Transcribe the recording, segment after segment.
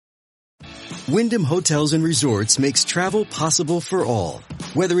Wyndham Hotels and Resorts makes travel possible for all.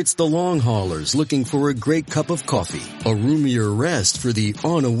 Whether it's the long haulers looking for a great cup of coffee, a roomier rest for the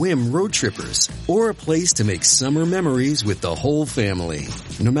on-a-whim road trippers, or a place to make summer memories with the whole family.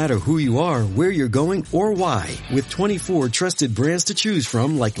 No matter who you are, where you're going, or why, with 24 trusted brands to choose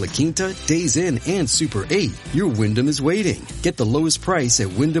from like La Quinta, Days Inn, and Super 8, your Wyndham is waiting. Get the lowest price at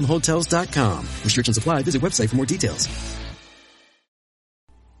WyndhamHotels.com. Restrictions apply. Visit website for more details.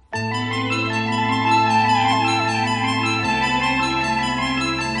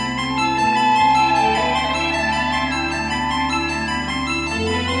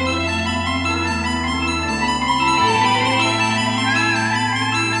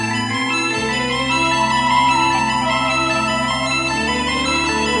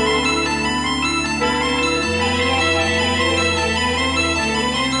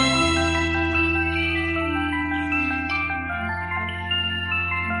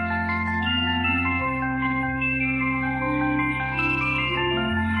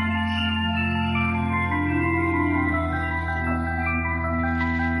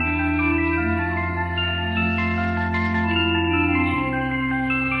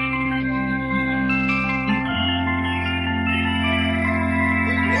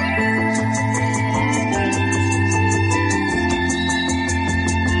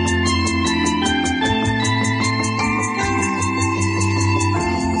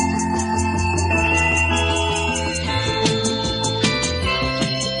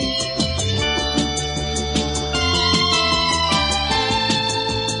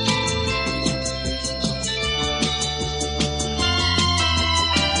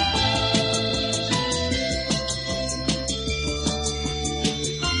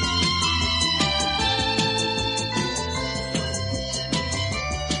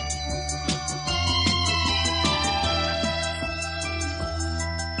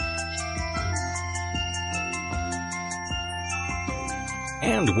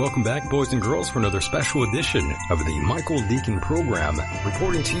 And welcome back, boys and girls, for another special edition of the Michael Deacon program,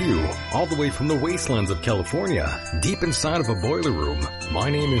 reporting to you all the way from the wastelands of California, deep inside of a boiler room.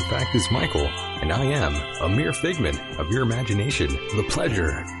 My name, in fact, is Michael, and I am a mere figment of your imagination. The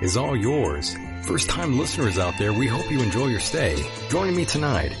pleasure is all yours. First-time listeners out there, we hope you enjoy your stay. Joining me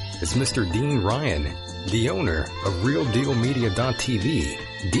tonight is Mr. Dean Ryan, the owner of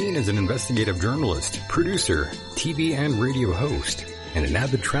RealDealMedia.tv. Dean is an investigative journalist, producer, TV and radio host, and an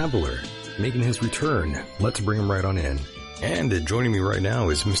avid traveler. Making his return, let's bring him right on in. And joining me right now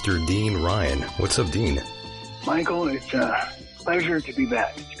is Mr. Dean Ryan. What's up, Dean? Michael, it's a pleasure to be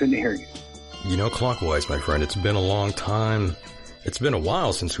back. It's good to hear you. You know, clockwise, my friend, it's been a long time. It's been a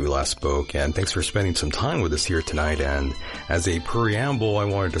while since we last spoke, and thanks for spending some time with us here tonight. And as a preamble, I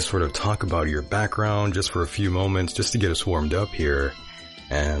wanted to sort of talk about your background just for a few moments, just to get us warmed up here.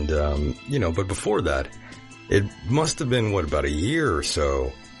 And, but before that, it must have been, about a year or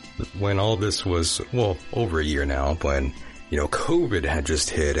so when all this was, over a year now, when, COVID had just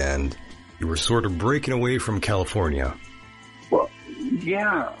hit and you were sort of breaking away from California. Well,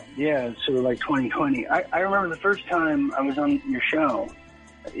 yeah, so like 2020. I remember the first time I was on your show,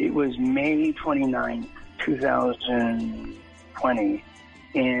 it was May 29th, 2020,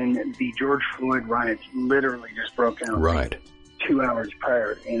 and the George Floyd riots literally just broke out. Right. 2 hours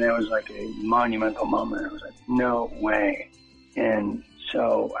prior, and that was like a monumental moment. I was like, no way. And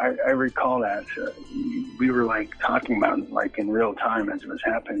so I recall that we were like talking about it like in real time as it was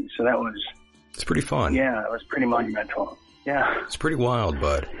happening. So it's pretty fun. Yeah, it was pretty monumental. Yeah. It's pretty wild,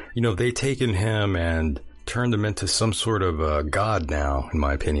 but they've taken him and turned him into some sort of god now, in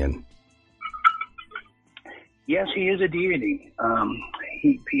my opinion. Yes, he is a deity.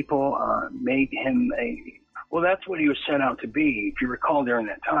 People made him well, that's what he was set out to be. If you recall during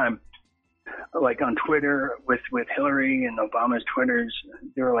that time, like on Twitter with Hillary and Obama's Twitters,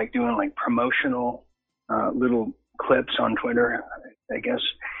 they were like doing like promotional little clips on Twitter, I guess.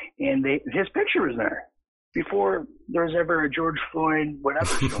 And his picture was there before there was ever a George Floyd whatever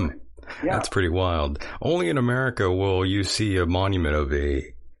story. Yeah. That's pretty wild. Only in America will you see a monument of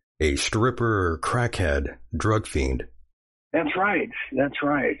a stripper or crackhead drug fiend. That's right.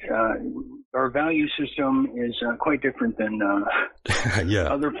 Our value system is quite different than yeah.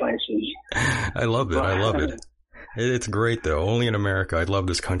 other places. I love it. It's great, though. Only in America. I love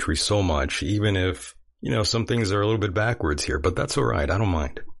this country so much, even if, some things are a little bit backwards here. But that's all right. I don't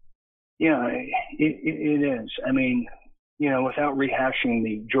mind. Yeah, it is. I mean, without rehashing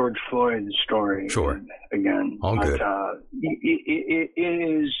the George Floyd story again. All good. It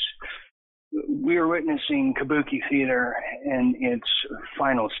is... We are witnessing Kabuki Theater and its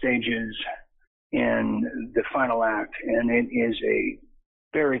final stages and the final act, and it is a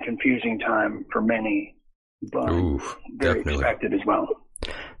very confusing time for many, but very definitely expected as well.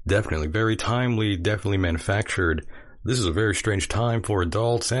 Definitely. Very timely, definitely manufactured. This is a very strange time for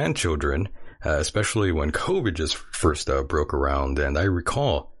adults and children, especially when COVID just first broke around. And I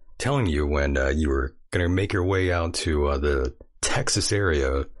recall telling you when you were going to make your way out to the Texas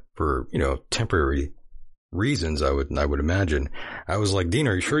area for, temporary reasons, I would imagine. I was like, Dean,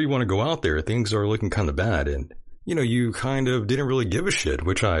 are you sure you want to go out there? Things are looking kind of bad. And, you kind of didn't really give a shit,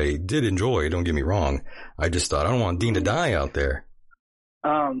 which I did enjoy. Don't get me wrong. I just thought, I don't want Dean to die out there.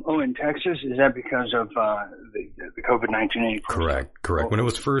 In Texas, is that because of the COVID-19? Correct. When it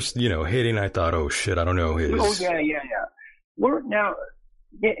was first, hitting, I thought, oh shit, I don't know. Yeah. Well, now,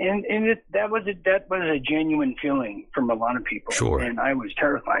 yeah, that was a genuine feeling from a lot of people. Sure. And I was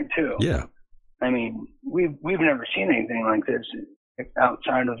terrified too. Yeah. I mean, we've never seen anything like this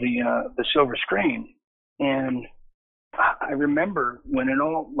outside of the silver screen. And I remember when it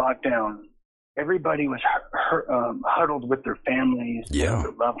all locked down, everybody was huddled with their families, yeah,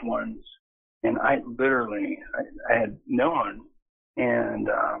 their loved ones, and I had no one, and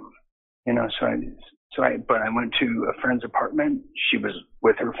but I went to a friend's apartment. She was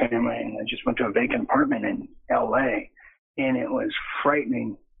with her family, and I just went to a vacant apartment in L.A., and it was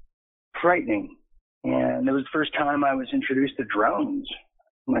frightening, and it was the first time I was introduced to drones.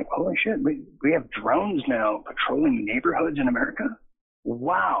 I'm like, holy shit, we have drones now patrolling neighborhoods in America.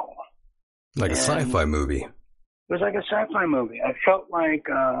 Wow. Like a sci-fi movie. It was like a sci-fi movie. I felt like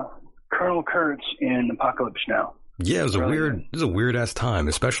Colonel Kurtz in Apocalypse Now. Yeah, it was a weird ass time,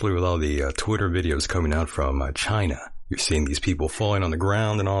 especially with all the Twitter videos coming out from China. You're seeing these people falling on the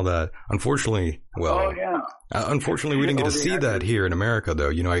ground and all that. Unfortunately, unfortunately, we didn't get to see that here in America, though.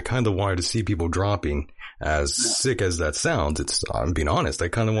 I kind of wanted to see people dropping. As sick as that sounds, I'm being honest, I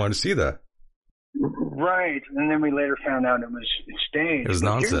kind of wanted to see that. Right, and then we later found out it was staged. It was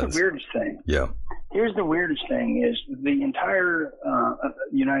nonsense. Here's the weirdest thing. Yeah. Here's the weirdest thing is the entire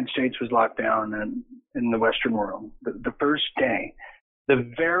United States was locked down in the Western world. The first day,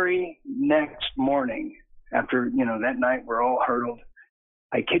 the very next morning after, that night we're all hurdled.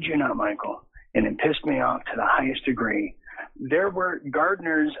 I kid you not, Michael, and it pissed me off to the highest degree. There were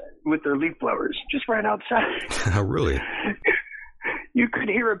gardeners with their leaf blowers just right outside. Oh, really? You could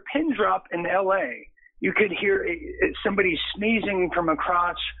hear a pin drop in L.A. You could hear somebody sneezing from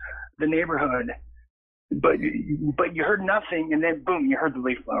across the neighborhood, but you heard nothing, and then boom, you heard the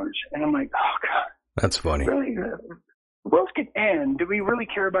leaf blowers. And I'm like, oh God. That's funny. Really? The world could end. Do we really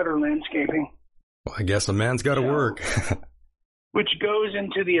care about our landscaping? Well, I guess a man's got to work. Which goes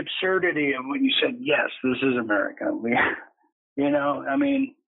into the absurdity of what you said. Yes, this is America. I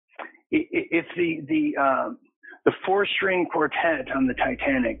mean, if the four-string quartet on the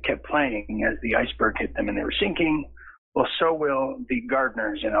Titanic kept playing as the iceberg hit them and they were sinking, well, so will the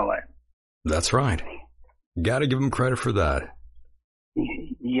gardeners in L.A. That's right. Got to give them credit for that.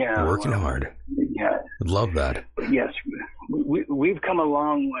 Yeah. Working hard. Yeah. Love that. Yes. We've come a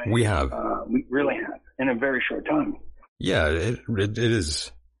long way. We have. We really have in a very short time. Yeah, it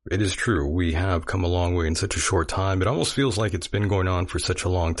is. It is true. We have come a long way in such a short time. It almost feels like it's been going on for such a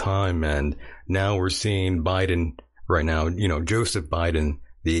long time. And now we're seeing Biden right now, Joseph Biden,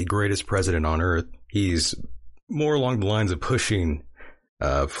 the greatest president on earth. He's more along the lines of pushing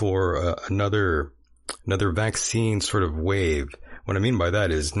for another vaccine sort of wave. What I mean by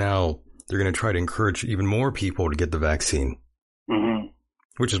that is now they're going to try to encourage even more people to get the vaccine,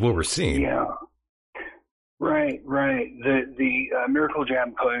 which is what we're seeing. Yeah. Right. The miracle jab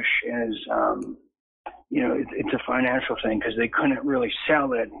push is, it's a financial thing because they couldn't really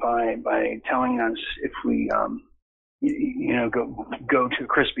sell it by telling us if we, go to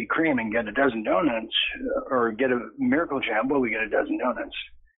Krispy Kreme and get a dozen donuts or get a miracle jab, well, we get a dozen donuts.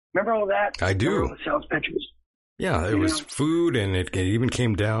 Remember all that? I do. Remember all the sales pitches? Yeah, it was food, and it even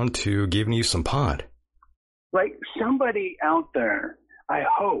came down to giving you some pot. Like somebody out there, I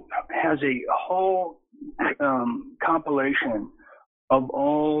hope, has a whole compilation of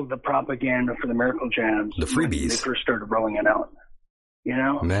all the propaganda for the miracle jabs. The freebies. When they first started rolling it out.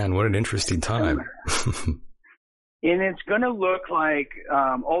 Man, what an interesting time. And it's going to look like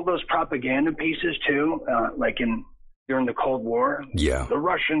all those propaganda pieces too, like during the Cold War. Yeah. The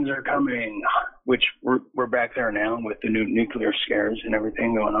Russians are coming, which we're back there now with the new nuclear scares and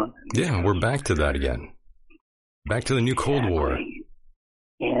everything going on. Yeah, we're back to that again. Back to the new Cold War.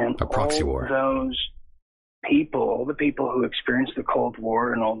 And a proxy war. Those people, all the people who experienced the Cold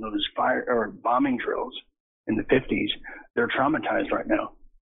War and all those fire or bombing drills in the 50s, they're traumatized right now.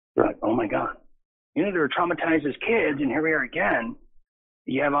 They're like, oh my God. They were traumatized as kids, and here we are again.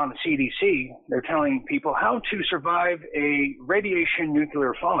 you have on the CDC, they're telling people how to survive a radiation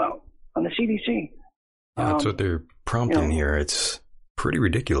nuclear fallout on the CDC. Yeah, that's what they're prompting here. It's pretty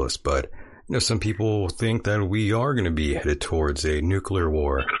ridiculous, but some people think that we are going to be headed towards a nuclear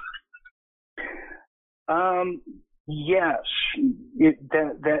war. Yes,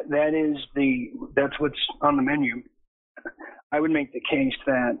 that's what's on the menu. I would make the case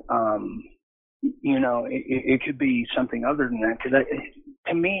that it could be something other than that, because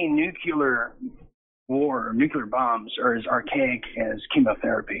to me, nuclear war, or nuclear bombs, are as archaic as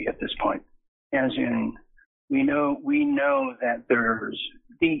chemotherapy at this point. As in, we know that there's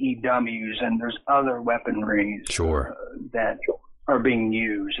DEWs and there's other weaponries that are being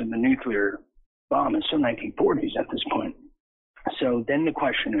used, and the nuclear bomb is still 1940s at this point. So then the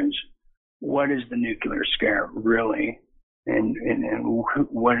question is, what is the nuclear scare really, and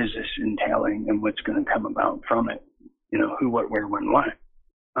what is this entailing, and what's going to come about from it? Who, what, where, when, why?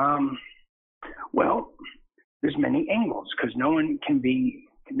 Well, there's many angles, because no one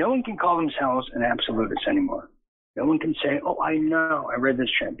can call themselves an absolutist anymore. No one can say, "Oh, I know, I read this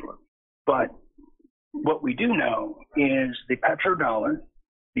chapter." But what we do know is the petrodollar,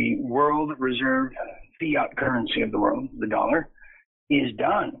 the world reserve fiat currency of the world, the dollar, is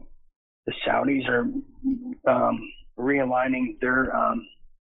done. The Saudis are realigning their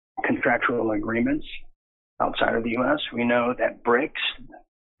contractual agreements outside of the U.S. We know that BRICS,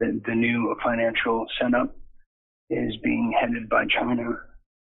 the new financial setup, is being headed by China,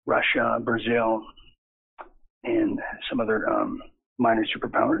 Russia, Brazil, and some other minor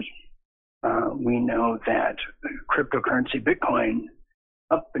superpowers. We know that cryptocurrency, Bitcoin,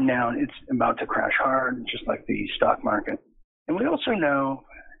 up and down, it's about to crash hard, just like the stock market. And we also know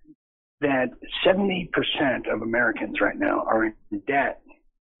that 70% of Americans right now are in debt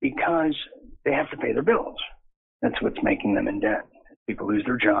because they have to pay their bills. That's what's making them in debt. People lose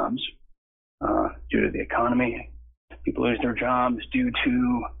their jobs due to the economy. People lose their jobs due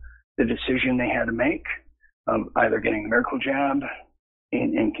to the decision they had to make of either getting a miracle jab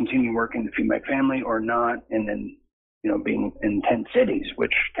and continue working to feed my family, or not, and then being in 10 cities,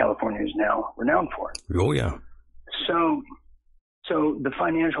 which California is now renowned for. Oh, yeah. So the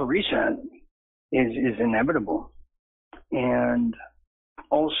financial reset is inevitable. And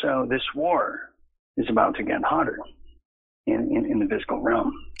also this war is about to get hotter in the physical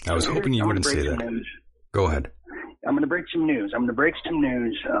realm. I was hoping you wouldn't say that. News. Go ahead. I'm going to break some news.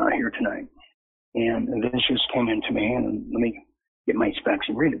 Here tonight. And this just came into me, and let me get my specs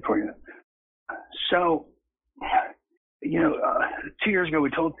and read it for you. So, 2 years ago, we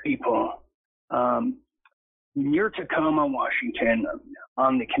told people near Tacoma, Washington,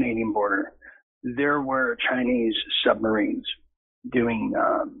 on the Canadian border, there were Chinese submarines doing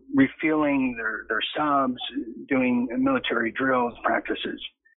refueling their subs, doing military drills, practices.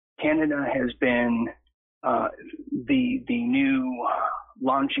 Canada has been the new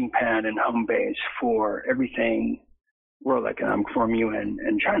launching pad and home base for everything World Economic Forum, UN,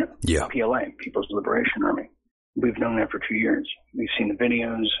 and China. Yeah. PLA, People's Liberation Army. We've known that for 2 years. We've seen the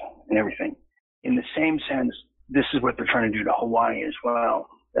videos and everything. In the same sense, this is what they're trying to do to Hawaii as well.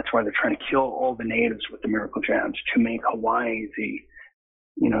 That's why they're trying to kill all the natives with the miracle jabs, to make Hawaii the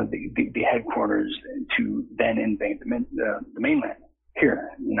headquarters to then invade the mainland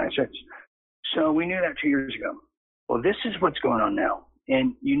here in the United States. So we knew that 2 years ago. Well, this is what's going on now.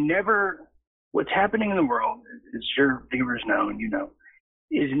 And what's happening in the world, as your viewers know and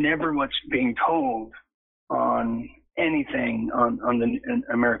is never what's being told on anything on the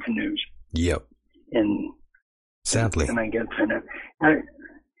American news. Yep. And sadly. And I get it.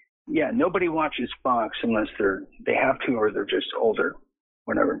 Nobody watches Fox unless they have to, or they're just older,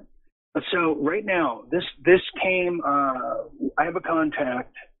 whatever. So right now, this came. I have a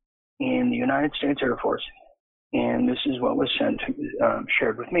contact in the United States Air Force, and this is what was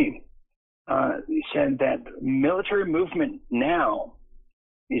shared with me. He said that military movement now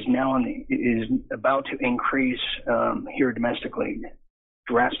is about to increase here domestically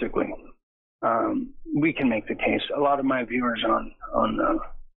drastically. We can make the case. A lot of my viewers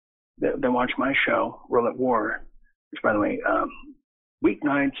they watch my show, World at War, which, by the way,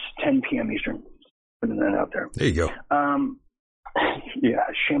 weeknights, 10 p.m. Eastern. Putting that out there. There you go.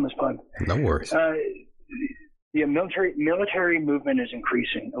 Shameless plug. No worries. Military movement is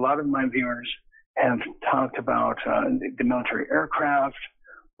increasing. A lot of my viewers have talked about the military aircraft.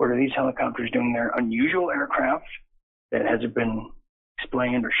 What are these helicopters doing there? Unusual aircraft that hasn't been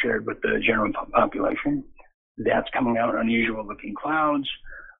explained or shared with the general population. That's coming out, unusual looking clouds.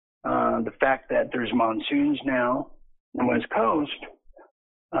 The fact that there's monsoons now on the West Coast,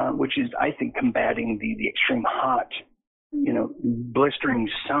 which is, I think, combating the extreme hot blistering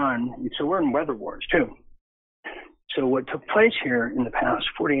sun. So we're in weather wars too. So what took place here in the past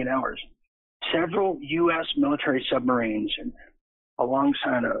 48 hours, several U.S. military submarines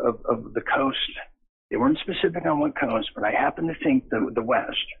alongside of the coast, they weren't specific on what coast, but I happen to think the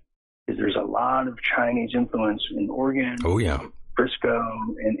West, because there's a lot of Chinese influence in Oregon. Oh, yeah. Frisco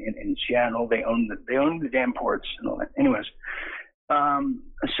and Seattle. They own the damn ports and all that. Anyways,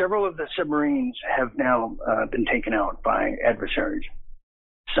 several of the submarines have now been taken out by adversaries,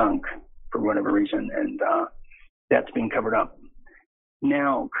 sunk for whatever reason, and that's being covered up.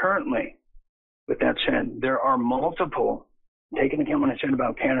 Now, currently, with that said, there are multiple, taking into account what I said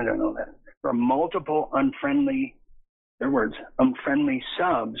about Canada and all that, there are multiple unfriendly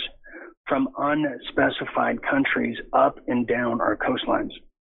subs from unspecified countries up and down our coastlines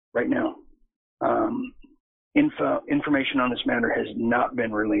right now. Information on this matter has not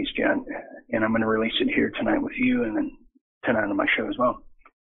been released yet, and I'm going to release it here tonight with you and then tonight on my show as well.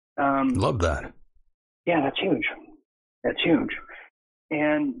 Love that. Yeah, that's huge. That's huge.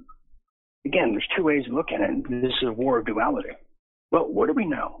 And again, there's two ways to look at it. This is a war of duality. Well, what do we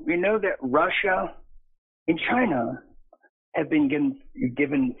know? We know that Russia and China have been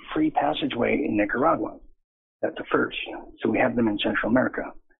given free passageway in Nicaragua. That's the first. So we have them in Central America.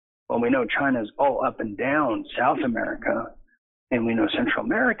 Well, we know China's all up and down South America, and we know Central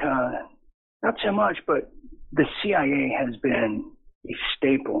America, not so much, but the CIA has been a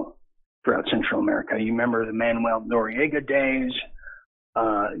staple throughout Central America. You remember the Manuel Noriega days,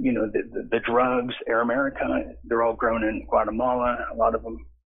 the drugs, Air America, they're all grown in Guatemala, a lot of them.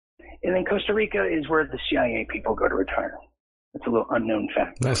 And then Costa Rica is where the CIA people go to retire. It's a little unknown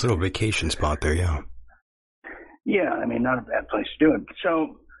fact. Nice little vacation spot there, yeah. Yeah, I mean, not a bad place to do it.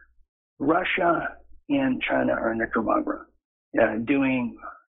 So Russia and China are in Nicaragua doing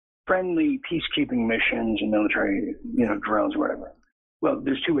friendly peacekeeping missions and military, drills or whatever. Well,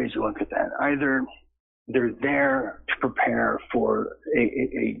 there's two ways to look at that. Either they're there to prepare for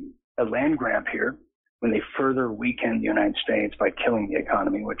a land grab here when they further weaken the United States by killing the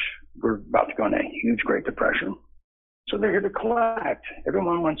economy, which we're about to go into a huge Great Depression. So they're here to collect.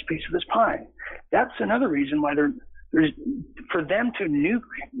 Everyone wants a piece of this pie. That's another reason why there's for them to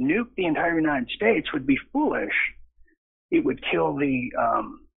nuke the entire United States would be foolish. It would kill the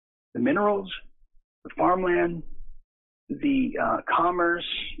minerals, the farmland, the commerce,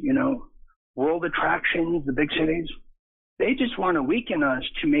 world attractions, the big cities. They just want to weaken us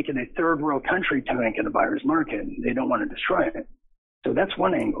to make it a third world country to make it a buyer's market. They don't want to destroy it. So that's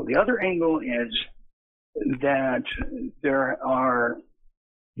one angle. The other angle is that there are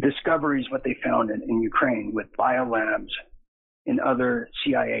discoveries, what they found in Ukraine with biolabs and other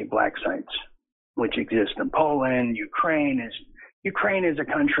CIA black sites, which exist in Poland. Ukraine is a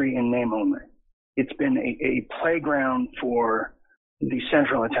country in name only. It's been a playground for the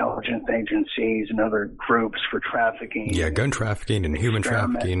Central Intelligence Agencies and other groups for trafficking. Yeah, gun trafficking and human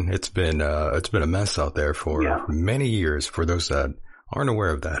trafficking. It's been a mess out there for many years for those that aren't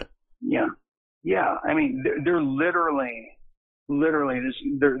aware of that. Yeah. Yeah. I mean, they're literally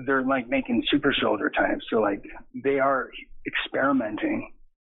they're like making super soldier types. So like they are experimenting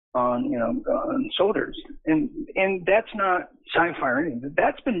on soldiers, and that's not sci-fi or anything.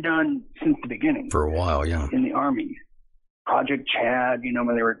 That's been done since the beginning for a while. Yeah, in the Army, Project Chad.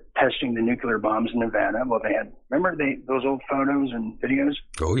 When they were testing the nuclear bombs in Nevada. Well, they had those old photos and videos.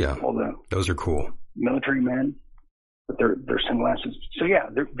 Oh yeah, all those are cool. Military men with their sunglasses. So yeah,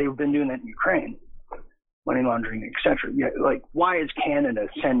 they've been doing that in Ukraine. Money laundering, etc. Yeah, like why is Canada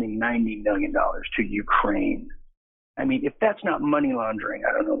sending $90 million to Ukraine? I mean, if that's not money laundering,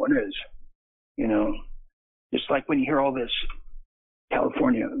 I don't know what is. Just like when you hear all this,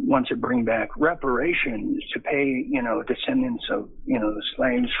 California wants to bring back reparations to pay, descendants of, the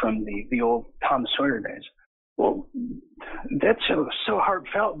slaves from the old Tom Sawyer days. Well, that's so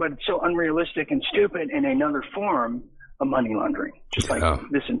heartfelt, but it's so unrealistic and stupid in another form of money laundering. Just like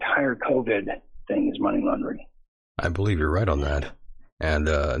this entire COVID thing is money laundering. I believe you're right on that. And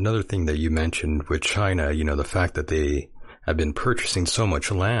another thing that you mentioned with China, the fact that they have been purchasing so much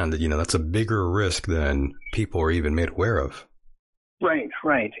land, that's a bigger risk than people are even made aware of.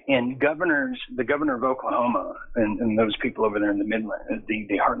 Right. And the governor of Oklahoma and those people over there in the Midland,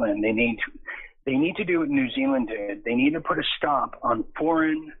 the Heartland, they need to do what New Zealand did. They need to put a stop on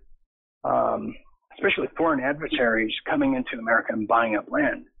foreign, especially foreign adversaries coming into America and buying up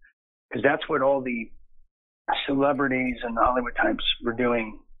land. Because that's what all the celebrities and the Hollywood types were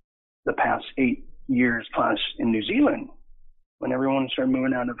doing the past 8 years plus in New Zealand when everyone started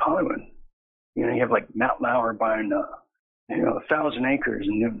moving out of Hollywood. You have like Matt Lauer buying 1,000 acres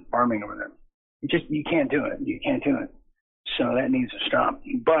and new farming over there. You can't do it. You can't do it. So that needs to stop.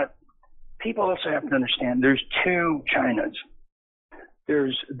 But people also have to understand there's two Chinas.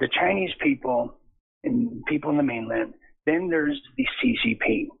 There's the Chinese people and people in the mainland. Then there's the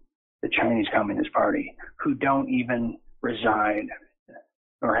CCP, the Chinese Communist Party, who don't even reside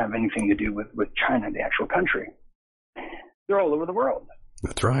or have anything to do with China, the actual country. They're all over the world.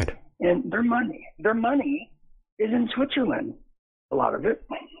 That's right. And their money is in Switzerland, a lot of it.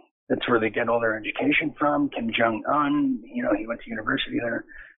 That's where they get all their education from. Kim Jong-un, he went to university there.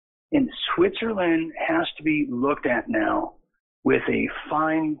 And Switzerland has to be looked at now with a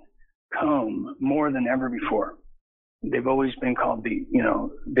fine comb more than ever before. They've always been called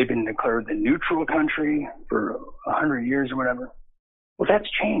they've been declared the neutral country for 100 years or whatever. Well, that's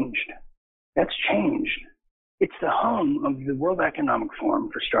changed. That's changed. It's the home of the World Economic Forum,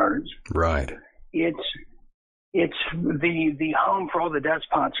 for starters. Right. It's the home for all the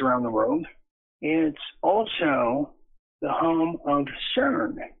despots around the world. It's also the home of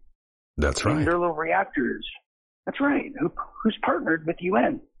CERN. That's right. And their little reactors. That's right. Who's partnered with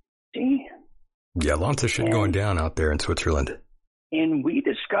UN? See? Yeah, lots of shit going down out there in Switzerland. And we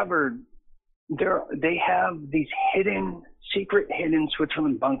discovered they have these secret hidden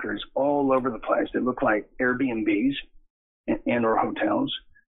Switzerland bunkers all over the place that look like Airbnbs and or hotels.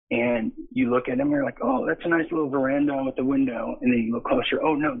 And you look at them, you're like, oh, that's a nice little veranda with a window. And then you look closer.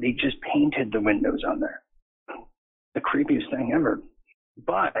 Oh, no, they just painted the windows on there. The creepiest thing ever.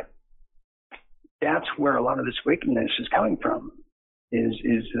 But that's where a lot of this wickedness is coming from, is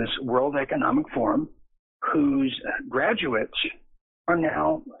this World Economic Forum, whose graduates are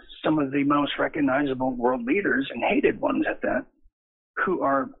now some of the most recognizable world leaders, and hated ones at that, who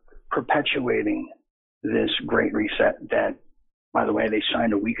are perpetuating this Great Reset that, by the way, they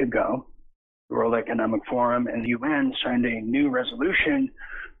signed a week ago. The World Economic Forum and the UN signed a new resolution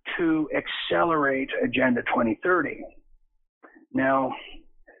to accelerate Agenda 2030. Now,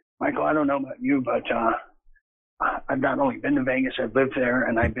 Michael, I don't know about you, but I've not only been to Vegas, I've lived there,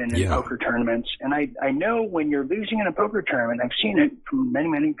 and I've been in poker tournaments. And I know when you're losing in a poker tournament, I've seen it from many,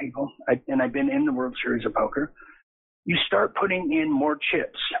 many people, and I've been in the World Series of Poker, you start putting in more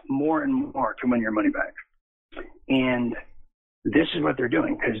chips, more and more, to win your money back. And this is what they're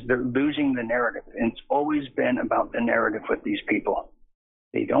doing, because they're losing the narrative. And it's always been about the narrative with these people.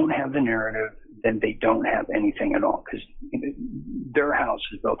 They don't have the narrative, then they don't have anything at all, because their house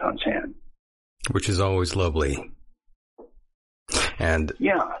is built on sand. Which is always lovely. And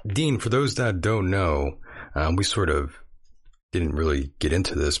Dean, for those that don't know, we sort of didn't really get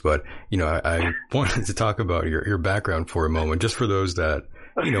into this, but, I wanted to talk about your background for a moment, just for those that,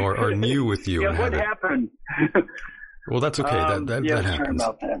 are new with you. Yeah, what happened? Well, that's okay. That happens. Sorry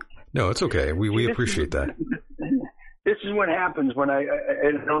about that. No, it's okay. We appreciate that. This is what happens when I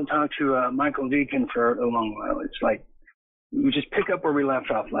don't talk to Michael Deacon for a long while. It's like we just pick up where we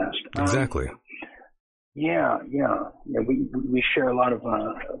left off last. Exactly. Yeah. We share a lot of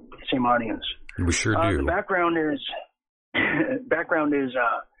same audience. We sure do. The background is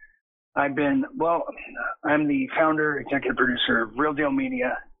I'm the founder, executive producer of Real Deal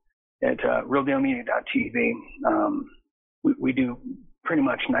Media at realdealmedia.tv. We do pretty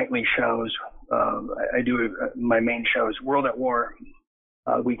much nightly shows. I do my main show is World at War,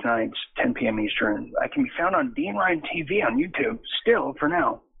 weeknights, 10 p.m. Eastern. I can be found on Dean Ryan TV on YouTube still for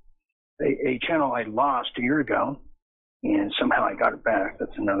now. A channel I lost a year ago, and somehow I got it back.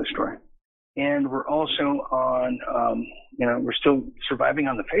 That's another story. And we're also on, we're still surviving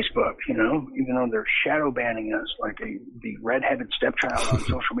on the Facebook, even though they're shadow banning us like the redheaded stepchild on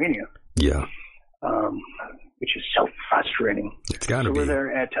social media. Yeah. Which is so frustrating. It's got to be. We're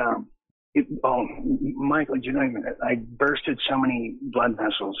there at, Michael, I bursted so many blood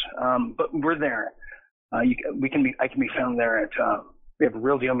vessels. But we're there. I can be found there at, we have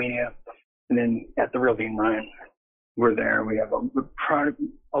Real Deal Media, and then at the Real Dean Ryan, we're there. We have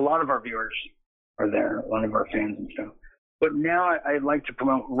a lot of our viewers are there, a lot of our fans and stuff. But now I'd like to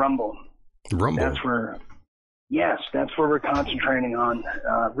promote Rumble. Rumble. That's where we're concentrating on.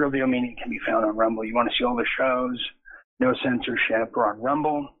 Real Deal Media can be found on Rumble. You want to see all the shows, no censorship. We're on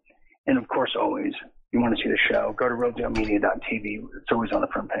Rumble. And of course, always, you want to see the show, go to realdealmedia.tv. It's always on the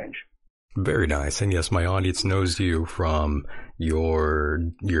front page. Very nice. And yes, my audience knows you from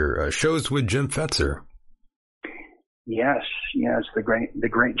your shows with Jim Fetzer. Yes, the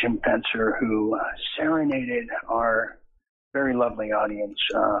great Jim Fetzer, who serenaded our very lovely audience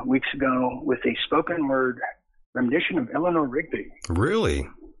weeks ago with a spoken word rendition of Eleanor Rigby. Really?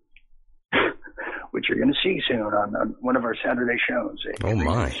 Which you're going to see soon on one of our Saturday shows. Oh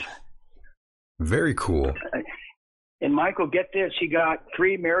my! Very cool. And Michael, get this, he got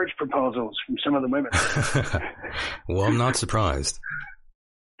 3 marriage proposals from some of the women. Well, I'm not surprised.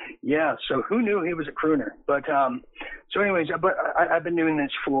 Yeah, so who knew he was a crooner? But so anyways, but I've been doing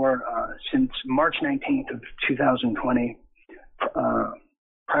this for since March 19th of 2020.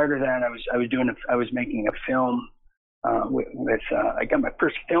 Prior to that, I was making a film with I got my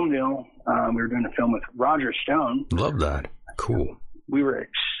first film deal. We were doing a film with Roger Stone. Love that. Cool. We were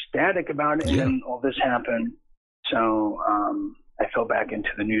ecstatic about it, and then all this happened. So I fell back into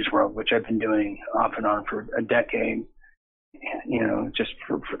the news world, which I've been doing off and on for a decade. You know, just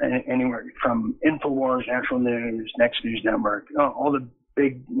for anywhere from InfoWars, Natural News, Next News Network, all the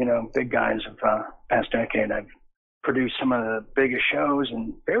big guys of past decade. I've produced some of the biggest shows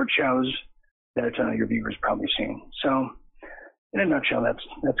and favorite shows that your viewers probably seen. So, in a nutshell,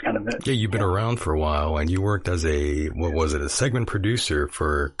 that's kind of it. Yeah, you've been around for a while, and you worked as a segment producer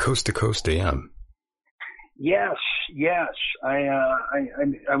for Coast to Coast AM. Yes. I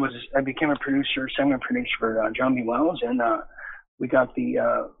became a segment producer for John B. Wells, and we got the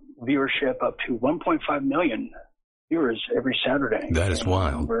viewership up to 1.5 million viewers every Saturday. That is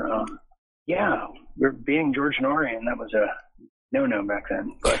wild. We're beating George Norrie, and that was a no-no back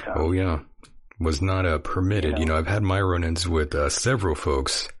then. But oh yeah, was not permitted. You know, I've had my run-ins with several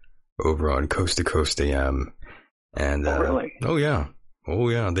folks over on Coast to Coast AM, and really? Oh yeah,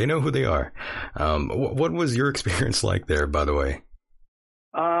 they know who they are. What was your experience like there, by the way?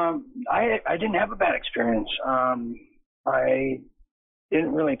 I didn't have a bad experience. I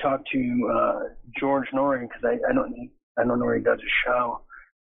didn't really talk to George Norrie because I don't know where he does a show.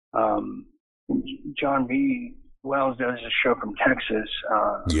 John B. Wells does a show from Texas.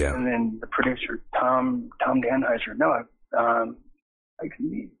 And then the producer Tom Danheiser.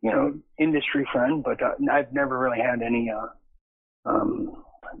 Industry friend, but I've never really had any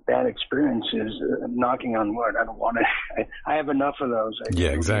bad experiences. Knocking on wood. I don't want to. I have enough of those.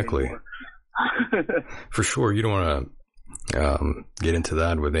 Exactly. For sure, you don't want to get into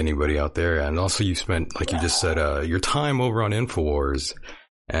that with anybody out there. And also, you spent, like you just said, your time over on InfoWars.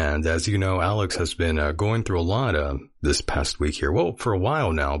 And as you know, Alex has been going through a lot this past week here. Well, for a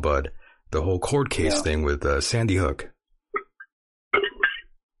while now, but the whole court case thing with Sandy Hook.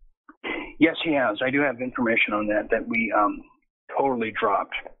 Yes, he has. I do have information on that we totally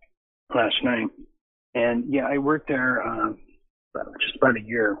dropped last night. And yeah, I worked there just about a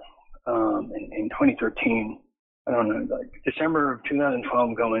year in 2013. I don't know, like December of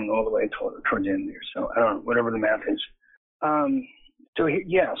 2012 going all the way towards the end of the year. So I don't know, whatever the math is. So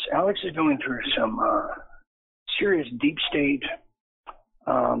yes, Alex is going through some serious deep state,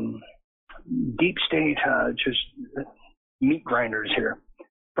 just meat grinders here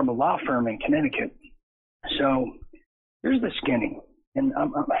from a law firm in Connecticut. So here's the skinny, and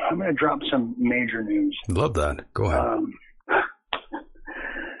I'm going to drop some major news. Love that. Go ahead.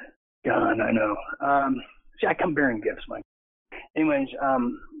 God, I know. See, I come bearing gifts, Mike. Anyways,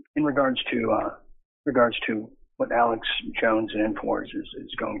 in regards to what Alex Jones and InfoWars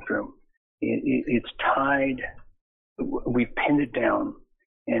is going through, it's tied. We've pinned it down,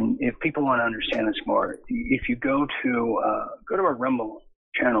 and if people want to understand this more, if you go to our Rumble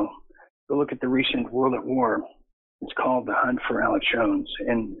channel, go look at the recent World at War. It's called The Hunt for Alex Jones,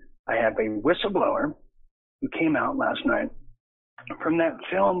 and I have a whistleblower who came out last night from that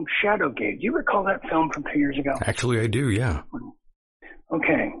film Shadowgate. Do you recall that film from 2 years ago? Actually, I do. Yeah.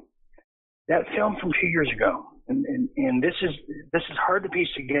 Okay, that film from 2 years ago. And this is hard to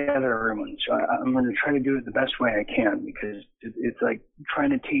piece together, everyone. So I'm going to try to do it the best way I can, because it's like trying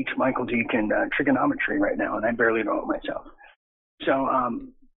to teach Michael Deacon trigonometry right now, and I barely know it myself. So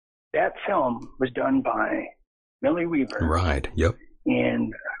that film was done by Millie Weaver, right? Yep,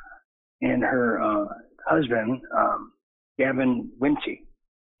 and her husband Gavin Wincey,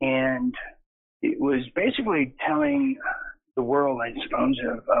 and it was basically telling the world, I suppose,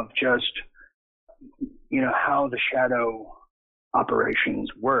 of just how the shadow operations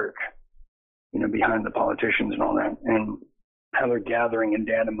work, behind the politicians and all that, and how they're gathering and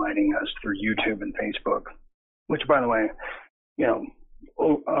data mining us through YouTube and Facebook, which, by the way,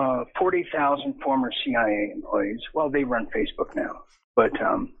 40,000 former CIA employees. Well, they run Facebook now, but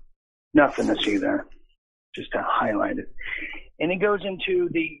nothing to see there, just to highlight it. And it goes into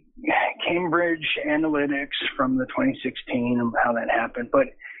the Cambridge Analytics from the 2016 and how that happened, but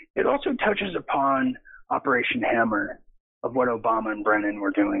it also touches upon Operation Hammer, of what Obama and Brennan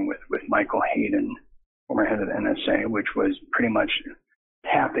were doing with Michael Hayden, former head of the NSA, which was pretty much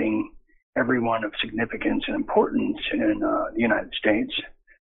tapping everyone of significance and importance in the United States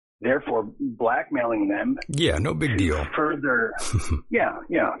therefore blackmailing them. Yeah, no big deal. Further,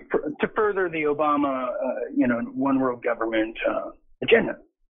 to further the Obama, one world government agenda.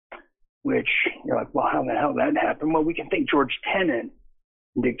 Which you're like, well, how the hell that happened? Well, we can thank George Tenet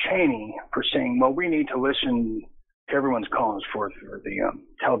and Dick Cheney for saying, well, we need to listen to everyone's calls for the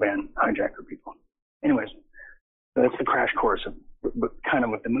Taliban hijacker people. Anyways, so that's the crash course of kind of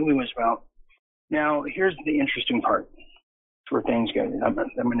what the movie was about. Now, here's the interesting part. It's where things go. I'm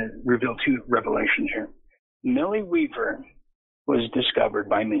going to reveal two revelations here. Millie Weaver was discovered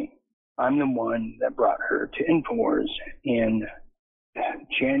by me. I'm the one that brought her to InfoWars in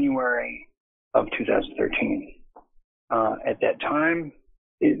January of 2013. At that time,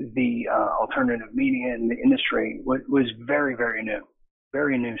 the alternative media in the industry was very, very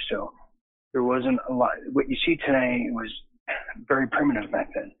new still. There wasn't a lot. What you see today was very primitive back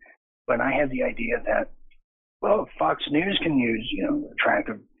then. But I had the idea that, well, Fox News can use,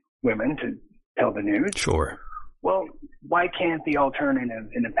 attractive women to tell the news. Sure. Well, why can't the alternative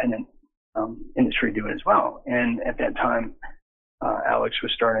independent industry do it as well? And at that time, Alex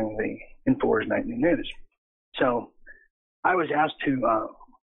was starting the InfoWars Nightly News. So I was asked to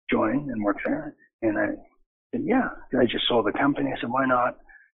join and work there. And I said, yeah, I just sold the company. I said, why not?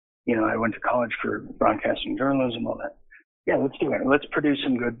 I went to college for broadcasting journalism, all that. Yeah, let's do it. Let's produce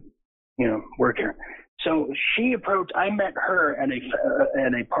some good, work here. So she approached, I met her at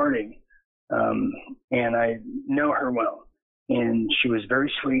a party, and I know her well. And she was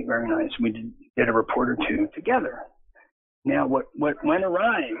very sweet, very nice. We did a report or two together. Now, what went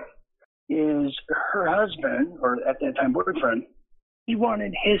awry is her husband, or at that time boyfriend, he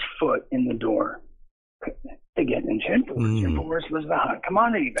wanted his foot in the door to get into InfoWars. InfoWars was the hot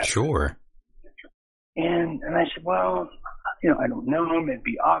commodity back then. Sure. And I said, well, I don't know him. It'd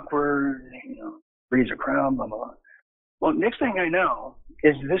be awkward, raise a crowd, blah, blah, blah. Well, next thing I know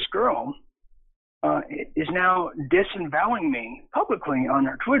is this girl is now disavowing me publicly on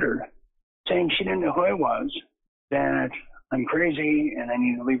her Twitter, saying she didn't know who I was, that I'm crazy and I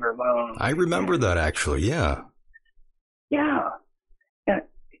need to leave her alone. I remember that actually, yeah. Yeah.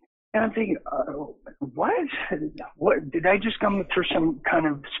 And I'm thinking, what? What? Did I just come through some kind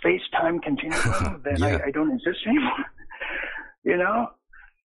of space-time continuum that I don't exist anymore?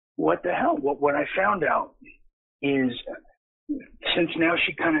 What the hell? What I found out is, since now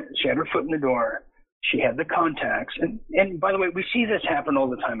she had her foot in the door, she had the contacts, and by the way, we see this happen all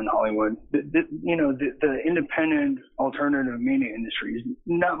the time in Hollywood. The independent alternative media industry is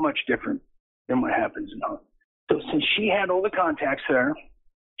not much different than what happens in Hollywood. So since she had all the contacts there,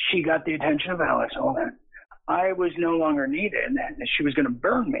 she got the attention of Alex, all that. I was no longer needed, and she was going to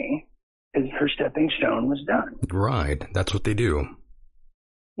burn me because her stepping stone was done. Right, that's what they do.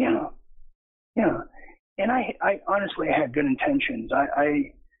 Yeah. And I honestly had good intentions.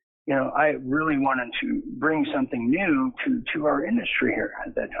 I really wanted to bring something new to our industry here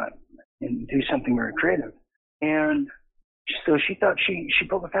at that time and do something very creative. And so she thought she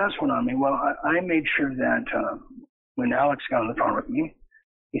pulled a fast one on me. Well, I made sure that when Alex got on the phone with me,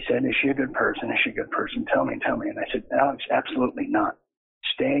 he said, is she a good person? Is she a good person? Tell me. And I said, Alex, absolutely not.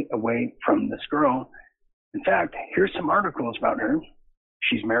 Stay away from this girl. In fact, here's some articles about her.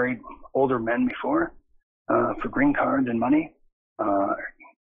 She's married older men before for green cards and money.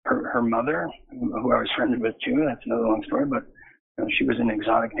 Her mother, who I was friendly with too, that's another long story, but she was an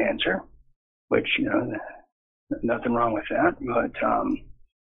exotic dancer, which, nothing wrong with that. But,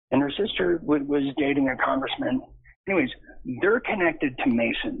 and her sister was dating a congressman. Anyways, they're connected to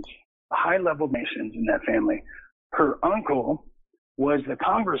Masons, high-level Masons in that family. Her uncle was the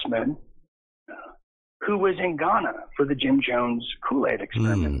congressman who was in Ghana for the Jim Jones Kool-Aid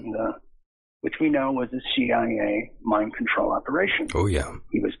experiment, which we know was a CIA mind control operation. Oh, yeah.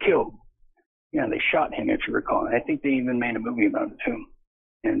 He was killed. Yeah, they shot him, if you recall. I think they even made a movie about it, too,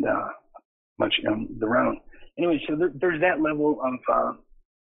 and much down the road. Anyway, so there's that level of,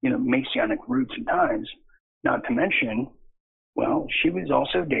 Masonic roots and ties. Not to mention, well, she was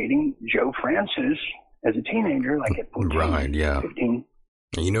also dating Joe Francis as a teenager, like at 14, right, yeah. 15.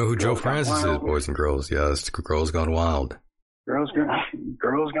 You know who Joe Francis is, boys and girls. Yes, Girls Gone Wild. Girls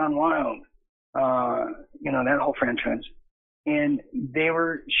Gone Wild. That whole franchise. And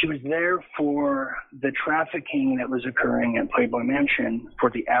she was there for the trafficking that was occurring at Playboy Mansion for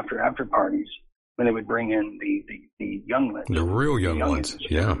the after parties when they would bring in the younglings. The real young ones,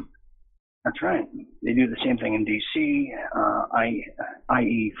 yeah. That's right. They do the same thing in D.C.,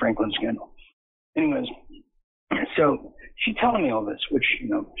 i.e. Franklin Scandal. Anyways, so she's telling me all this, which,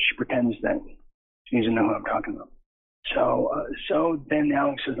 she pretends that she doesn't know who I'm talking about. So then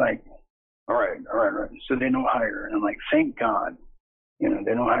Alex is like, all right. So they don't hire her. And I'm like, thank God.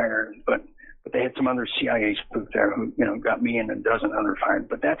 They don't hire her, but they had some other CIA spook there who, got me and a dozen other fired.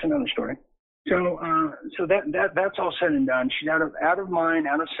 But that's another story. So that's all said and done. She's out of mind,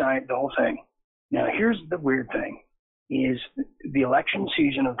 out of sight, the whole thing. Now, here's the weird thing: is the election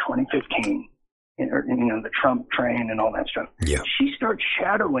season of 2015, the Trump train and all that stuff. Yeah. She starts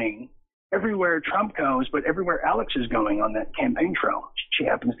shadowing everywhere Trump goes, but everywhere Alex is going on that campaign trail. She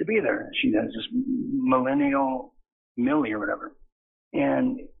happens to be there. She has this millennial Millie or whatever.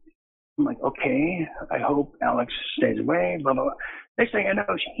 And I'm like, okay, I hope Alex stays away, blah, blah, blah. Next thing I know,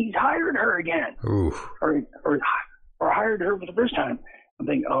 he's hired her again. Oof. Or hired her for the first time. I'm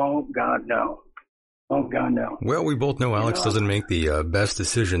thinking, oh, God, no. Oh, God, no. Well, we both know Alex doesn't make the best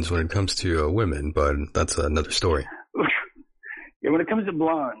decisions when it comes to women, but that's another story. Yeah, when it comes to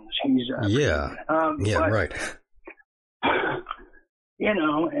blondes, he's... yeah, right.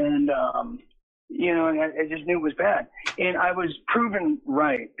 I just knew it was bad. And I was proven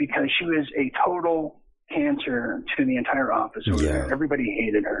right because she was a total cancer to the entire office. Yeah. Everybody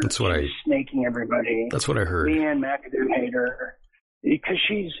hated her. That's what snaking everybody. That's what I heard. Leanne McAdoo hated her because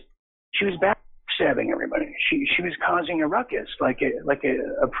she was backstabbing everybody. She was causing a ruckus like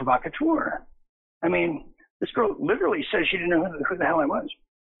a provocateur. I mean, this girl literally says she didn't know who the hell I was.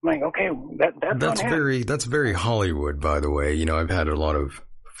 I'm like, okay, that's very Hollywood, by the way. I've had a lot of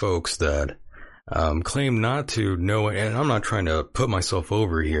folks that claim not to know it, and I'm not trying to put myself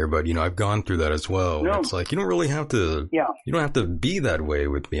over here, but I've gone through that as well. No. It's like you don't really have to. Yeah. You don't have to be that way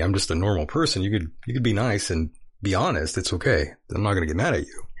with me. I'm just a normal person. You could be nice and be honest. It's okay. I'm not going to get mad at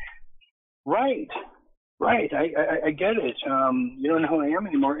you. Right. I get it. You don't know who I am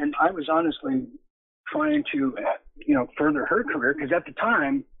anymore, and I was honestly trying to, further her career because at the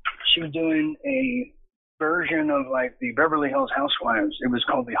time she was doing a version of like the Beverly Hills Housewives. It was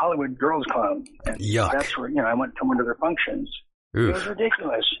called the Hollywood Girls Club. And yuck. That's where, I went to one of their functions. Oof. It was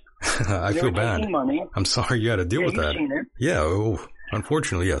ridiculous. I feel bad. Money. I'm sorry you had to deal with that. Seen it. Yeah. Oh,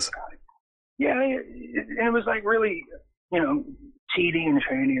 unfortunately, yes. Yeah. It was like really, seedy and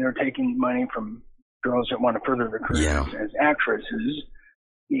shady. They're taking money from girls that want to further their careers as actresses.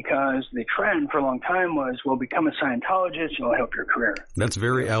 Because the trend for a long time was, well, become a Scientologist, you'll help your career. That's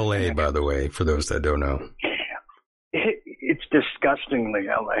very LA, by the way, for those that don't know. It's disgustingly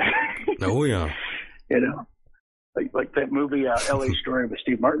LA. Oh, yeah. Like that movie, LA Story with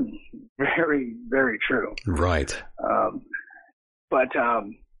Steve Martin. Very, very true. Right. So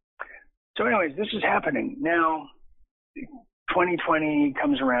anyways, this is happening. Now, 2020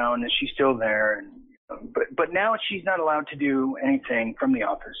 comes around and she's still there, and But now she's not allowed to do anything from the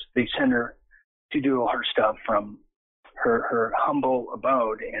office. They send her to do all her stuff from her humble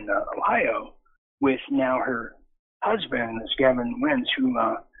abode in Ohio with now her husband, this Gavin Wentz, who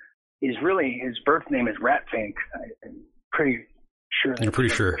is really, his birth name is Ratfink. I'm pretty sure. You're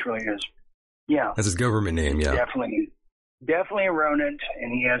pretty sure? It really is. Yeah. That's his government name, yeah. Definitely a rodent,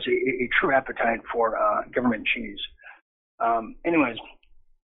 and he has a true appetite for government cheese. Anyways.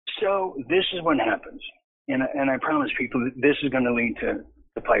 So this is what happens, and I promise people that this is going to lead to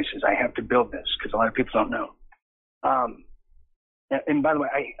the places. I have to build this because a lot of people don't know. And by the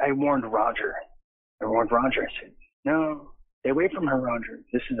way, I warned Roger. I said, no, stay away from her, Roger.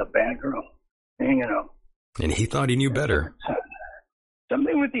 This is a bad girl. And, And he thought he knew better.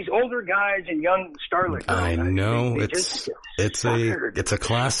 Something with these older guys and young starlets. I know. It's a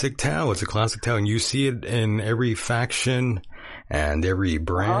classic tale. It's a classic tale, and you see it in every faction and every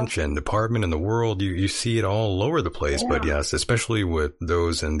branch and department in the world. You see it all over the place. Yeah. But yes, especially with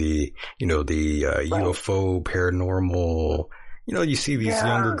those in the UFO, paranormal, you see these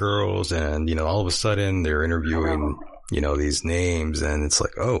younger girls and, all of a sudden they're interviewing, these names, and it's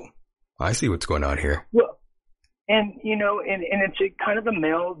like, oh, I see what's going on here. Well, and it's a kind of a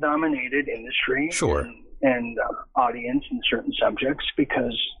male dominated industry. Sure. And audience in certain subjects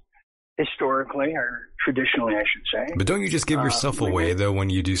because historically or traditionally, I should say. But don't you just give yourself away though when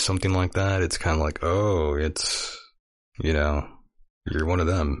you do something like that? It's kind of like, oh, it's, you're one of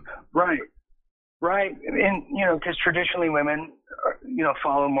them. Right. And, because traditionally women,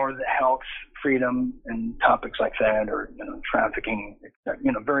 follow more of the health, freedom, and topics like that, or, trafficking,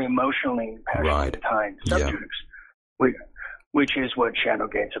 very emotionally passionate tied subjects, which is what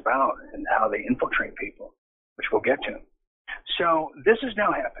Shadowgate's about and how they infiltrate people, which we'll get to. So this is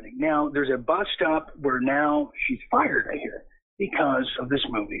now happening. Now there's a bust up where now she's fired, I hear, because of this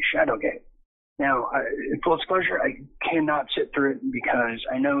movie, Shadowgate. Now, in full disclosure, I cannot sit through it because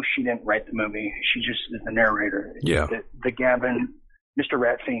I know she didn't write the movie. She just is the narrator. Yeah. The Gavin, Mr.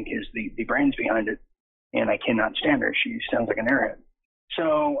 Ratfink is the brains behind it, and I cannot stand her. She sounds like an airhead.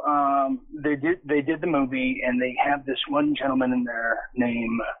 So they did the movie, and they have this one gentleman in there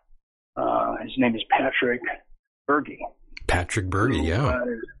named his name is Patrick Berge. Patrick Berge, yeah.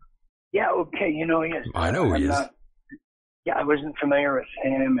 Yeah, okay, you know he is. I know he is. I wasn't familiar with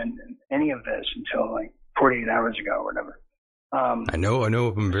him and any of this until like 48 hours ago or whatever. I know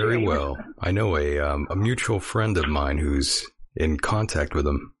of him very well. I know a mutual friend of mine who's in contact with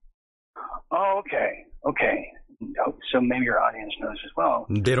him. Oh, okay. So maybe your audience knows as well.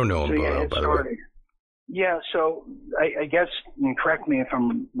 They don't know him, by the way. Yeah, so I guess, and correct me if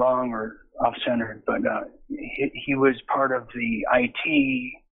I'm wrong or off-centered, but he was part of the IT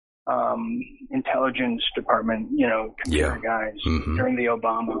intelligence department, you know, computer guys during the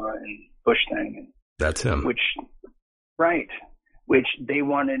Obama and Bush thing. And that's him. Which they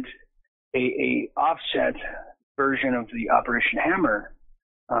wanted a offset version of the Operation Hammer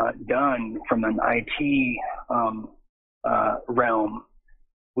done from an IT realm,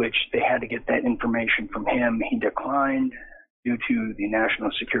 which they had to get that information from him. He declined due to the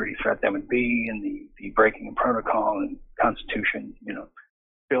national security threat that would be and the breaking of protocol and Constitution, you know,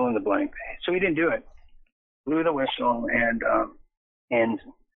 fill in the blank. So he didn't do it. Blew the whistle, and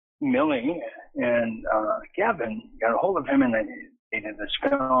Millie and Gavin got a hold of him, and they did this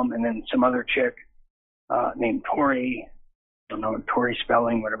film, and then some other chick named Tori, I don't know, Tori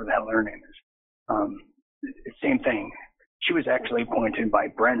Spelling, whatever the hell her name is. Same thing. She was actually appointed by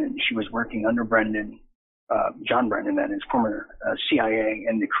Brennan. She was working under Brennan, John Brennan, that is, former CIA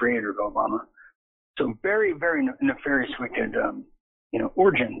and the creator of Obama. So very, very nefarious, wicked,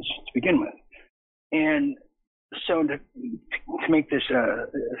 origins to begin with. And so to make this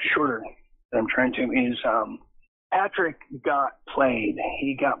shorter that I'm trying to is Patrick got played.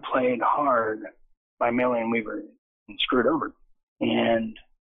 He got played hard by Millie and Weaver and screwed over. And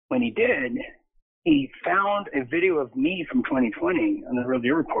when he did, he found a video of me from 2020 on the Real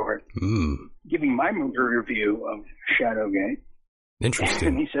Deal Report giving my movie review of Shadowgate. Interesting.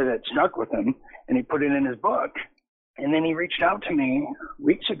 And he said it stuck with him, and he put it in his book. And then he reached out to me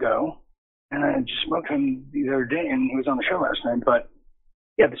weeks ago, and I just spoke to him the other day, and he was on the show last night. But,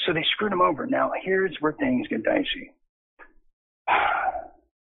 yeah, so they screwed him over. Now, here's where things get dicey.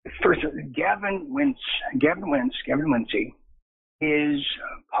 First, Gavin Wincey is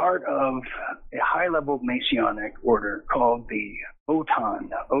part of a high-level Masonic order called the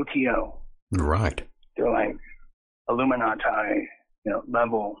OTAN, OTO. Right. They're like Illuminati,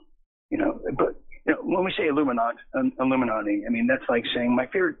 level, but when we say Illuminati, I mean, that's like saying my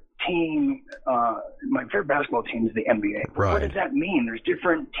favorite team, my favorite basketball team is the NBA. Right. What does that mean? There's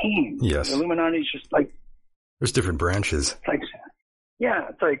different teams. Yes. The Illuminati is just like... There's different branches. It's like, yeah,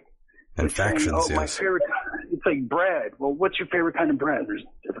 it's like... And it's factions, saying, my favorite... It's like bread. Well, what's your favorite kind of bread? There's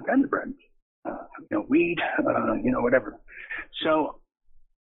different kinds of bread. Wheat, whatever. So,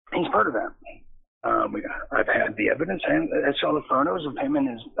 he's part of that. I've had the evidence. I saw the photos of him and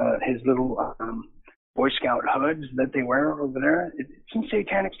his little Boy Scout hoods that they wear over there. It's some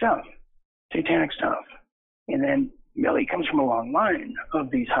satanic stuff. And then Millie comes from a long line of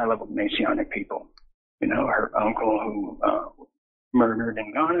these high-level Masonic people. Her uncle who murdered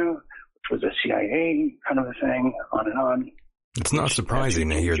in Ghana, which was a CIA kind of a thing, on and on. It's not surprising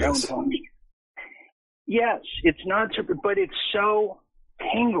to hear this. Yes, it's not, but it's so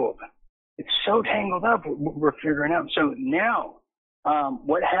tangled. It's so tangled up, we're figuring out. So now,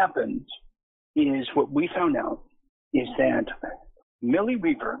 what happens is what we found out is that Millie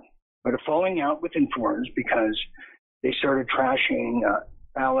Weaver had a falling out with Infowars because they started trashing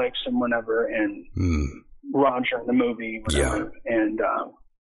Alex and whatever, and Roger in the movie, whatever. Yeah.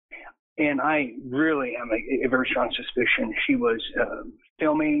 And I really am a very strong suspicion she was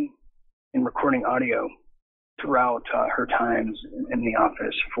filming and recording audio throughout her times in the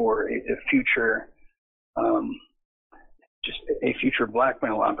office for a future, just a future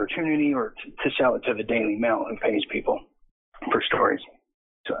blackmail opportunity, or to sell it to the Daily Mail, who pays people for stories.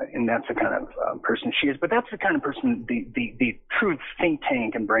 So, and that's the kind of person she is. But that's the kind of person, the true think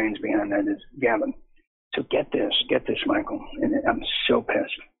tank and brains behind that is Gavin. So get this, Michael, and I'm so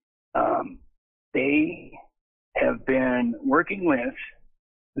pissed. They have been working with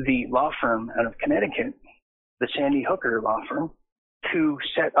the law firm out of Connecticut, the Sandy Hooker law firm, to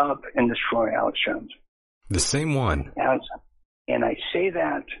set up and destroy Alex Jones. The same one. And I say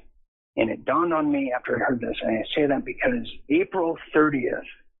that, and it dawned on me after I heard this, and I say that because April 30th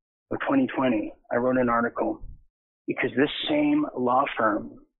of 2020, I wrote an article because this same law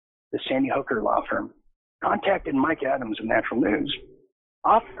firm, the Sandy Hooker law firm, contacted Mike Adams of Natural News,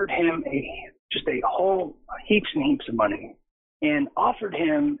 offered him just a whole heaps and heaps of money, and offered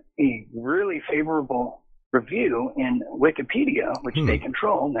him a really favorable review in Wikipedia, which they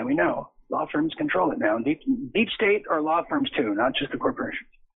control. Now we know law firms control it now. Deep state are law firms too, not just the corporations.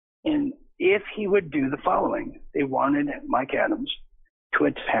 And if he would do the following, they wanted Mike Adams to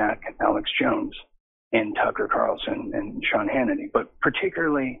attack Alex Jones and Tucker Carlson and Sean Hannity, but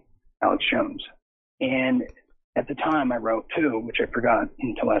particularly Alex Jones. And at the time I wrote too, which I forgot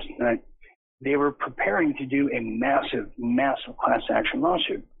until last night, they were preparing to do a massive, massive class action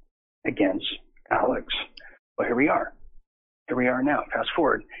lawsuit against Alex. Well, here we are. Here we are now. Fast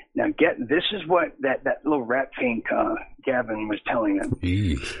forward. Now this is what that little rat fink Gavin was telling them.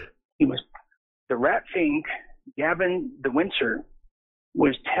 He was the rat fink, Gavin the Windsor,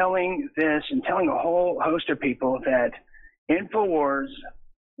 was telling this and telling a whole host of people that InfoWars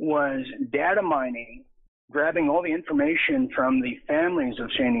was data mining, grabbing all the information from the families of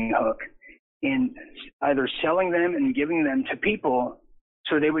Sandy Hook and either selling them and giving them to people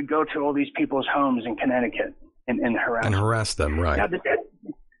so they would go to all these people's homes in Connecticut and harass them, right. Now, does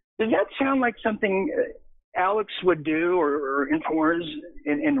that sound like something Alex would do or InfoWars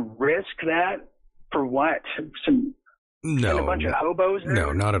and risk that for what? A bunch of hobos there?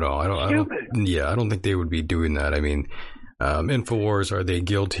 No, not at all. I don't think they would be doing that. I mean, InfoWars, are they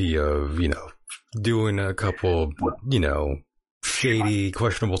guilty of, doing a couple, shady,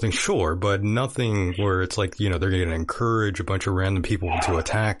 questionable things? Sure, but nothing where it's like, they're going to encourage a bunch of random people to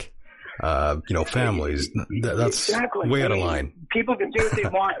attack, families. That's exactly. Way out of line. People can say what they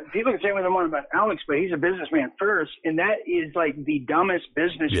want. People can say what they want about Alex, but he's a businessman first, and that is like the dumbest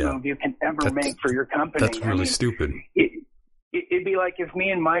business move you can ever make for your company. That's really stupid. It'd be like if me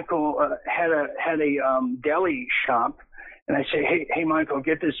and Michael had a deli shop, and I say, hey, Michael,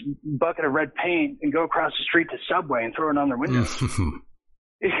 get this bucket of red paint and go across the street to Subway and throw it on their window.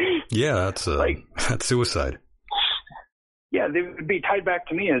 Yeah, that's suicide. Yeah, they would be tied back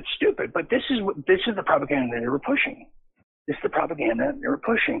to me. It's stupid, but this is the propaganda they were pushing. This is the propaganda they were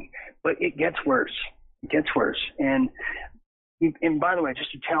pushing, but it gets worse. It gets worse. And by the way,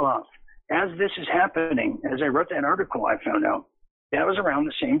 just to tell off, as this is happening, as I wrote that article, I found out that was around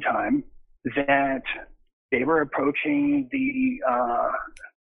the same time that they were approaching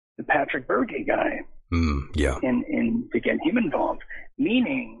the Patrick Berge guy. And to get him involved,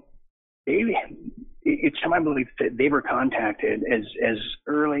 meaning it's to my belief that they were contacted as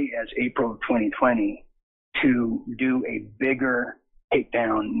early as April of 2020 to do a bigger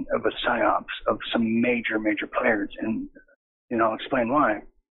takedown of a psyops of some major players, and I'll explain why.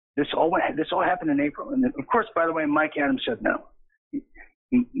 This all happened in April, and of course, by the way, Mike Adams said no.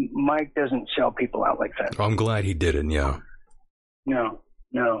 Mike doesn't sell people out like that. I'm glad he didn't. Yeah. No.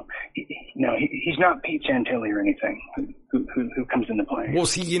 He's not Pete Santilli or anything who comes into play. Well,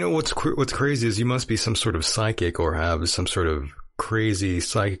 see, what's crazy is you must be some sort of psychic or have some sort of crazy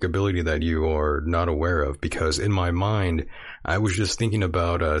psychic ability that you are not aware of. Because in my mind, I was just thinking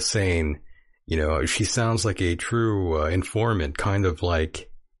about saying, she sounds like a true informant, kind of like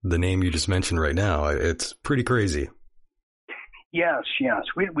the name you just mentioned right now. It's pretty crazy. Yes.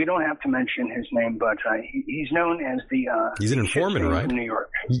 We don't have to mention his name, but he's known as the he's an informant, right? From New York.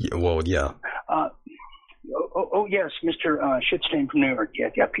 Yeah, well, yeah. Yes, Mr. Shitstain from New York.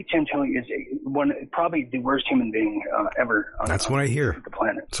 Yeah. Pete Santilli is probably the worst human being ever. That's what I hear. The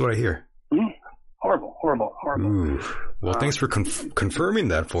planet. That's what I hear. Mm-hmm. Horrible. Ooh. Well, thanks for confirming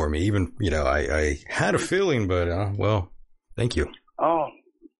that for me. Even I had a feeling, but thank you. Oh,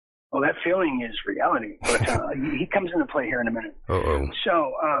 that feeling is reality, but he comes into play here in a minute.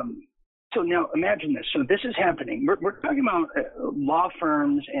 So now imagine this. So this is happening. We're talking about law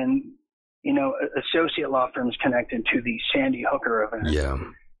firms and associate law firms connected to the Sandy Hooker event. Yeah.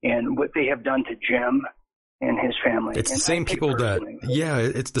 And what they have done to Jim and his family. It's the same people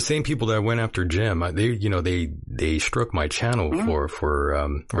it's the same people that went after Jim. They struck my channel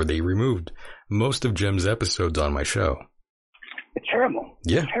or they removed most of Jim's episodes on my show. It's terrible.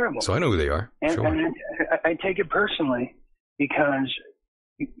 Yeah. It's terrible. So I know who they are. And, sure. And I take it personally because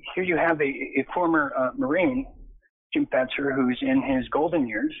here you have a former Marine, Jim Fetzer, who's in his golden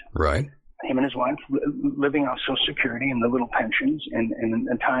years. Right. Him and his wife living off Social Security and the little pensions and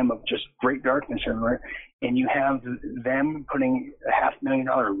a time of just great darkness everywhere. And you have them putting a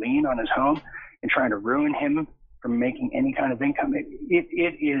 $500,000 lien on his home and trying to ruin him from making any kind of income.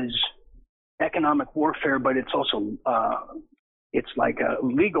 It is economic warfare, but it's also it's like a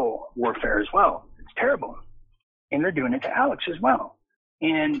legal warfare as well. It's terrible. And they're doing it to Alex as well.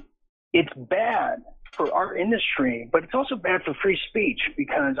 And it's bad for our industry, but it's also bad for free speech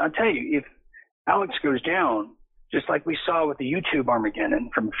because I'll tell you, if Alex goes down, just like we saw with the YouTube Armageddon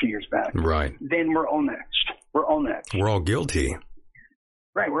from a few years back, right? Then we're all next. We're all next. We're all guilty.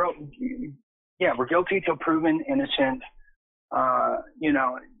 Right. Yeah, we're guilty till proven innocent. You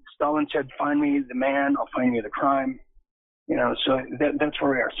know, Stalin said, find me the man, I'll find you the crime. You know, so that's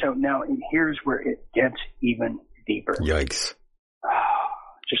where we are. So now here's where it gets even deeper. Yikes.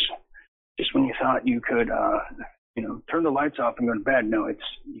 Just when you thought you could, you know, turn the lights off and go to bed, no,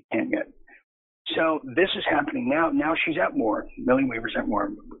 you can't yet. So this is happening now. Now she's at war. Millie Weaver's at war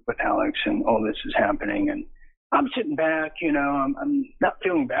with Alex, and all this is happening. And I'm sitting back, you know, I'm not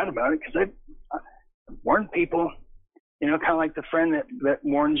feeling bad about it because I've warned people, you know, kind of like the friend that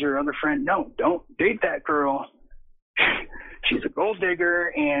warns your other friend, no, don't date that girl. She's a gold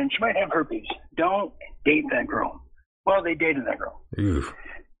digger and she might have herpes. Don't date that girl. Well, they dated that girl. Oof.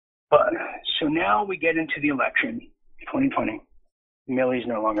 But so now we get into the election, 2020. Millie's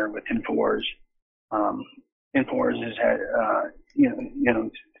no longer with InfoWars. InfoWars has had, you know,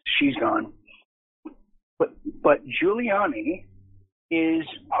 she's gone. But Giuliani is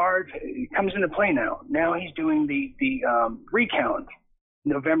comes into play now. Now he's doing the recount,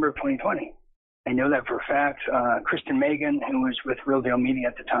 November of 2020. I know that for a fact. Kristen Megan, who was with Real Deal Media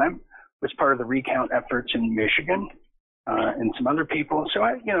at the time, was part of the recount efforts in Michigan, and some other people. So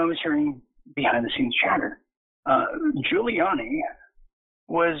I was hearing behind the scenes chatter. Giuliani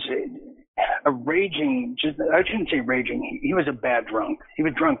was a raging, I shouldn't say raging, he was a bad drunk. He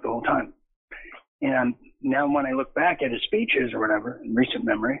was drunk the whole time. And now when I look back at his speeches or whatever, in recent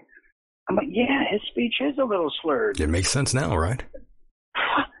memory, I'm like, yeah, his speech is a little slurred. It makes sense now, right?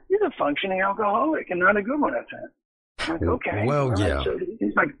 He's a functioning alcoholic and not a good one at that. I'm like, okay. Well, right. yeah. So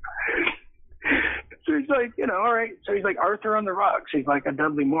he's like, all right. So he's like Arthur on the Rocks. He's like a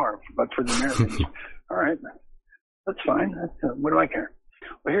Dudley Moore, but for the Americans. All right. That's fine. What do I care?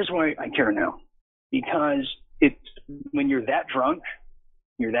 Well, here's why I care now. Because when you're that drunk,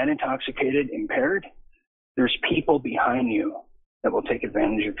 you're that intoxicated, impaired, there's people behind you that will take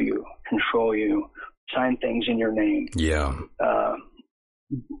advantage of you, control you, sign things in your name. Yeah.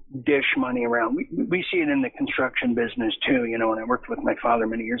 Dish money around. We see it in the construction business too. You know, when I worked with my father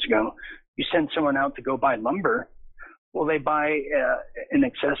many years ago, you send someone out to go buy lumber. Well, they buy an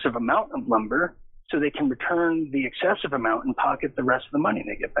excessive amount of lumber so they can return the excessive amount and pocket the rest of the money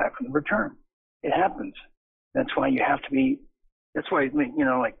they get back from the return. It happens. That's why you have to be, that's why, you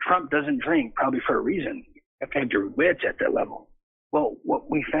know, like Trump doesn't drink probably for a reason. You have to have your wits at that level. Well, what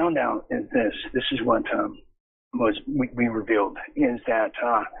we found out is this is what we revealed, is that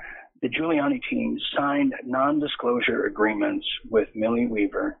the Giuliani team signed non-disclosure agreements with Millie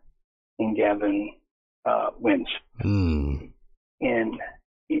Weaver and Gavin Wentz. And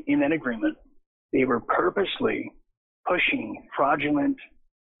in that agreement, they were purposely pushing fraudulent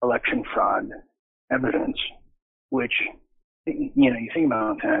election fraud evidence, which, you know, you think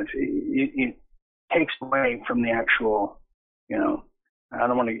about that, it takes away from the actual, you know, I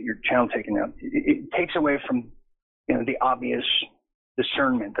don't want to get your channel taken out. It takes away from, you know, the obvious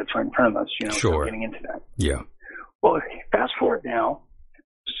discernment that's right in front of us, you know, sure. Getting into that. Yeah. Well, fast forward now.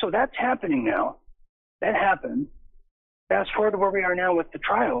 So that's happening now. That happened. Fast forward to where we are now with the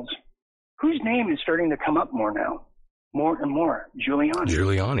trials. Whose name is starting to come up more now? More and more.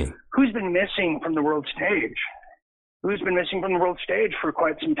 Giuliani. Who's been missing from the world stage? Who's been missing from the world stage for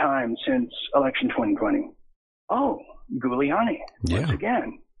quite some time since election 2020? Oh, Giuliani. Yeah. Once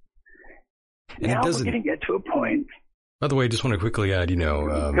again. And now we're going to get to a point. By the way, I just want to quickly add, you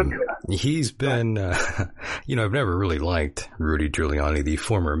know, he's been, you know, I've never really liked Rudy Giuliani, the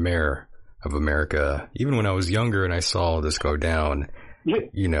former mayor of America. Even when I was younger and I saw this go down,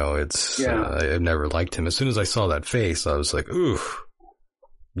 you know, I've never liked him. As soon as I saw that face, I was like, ooh,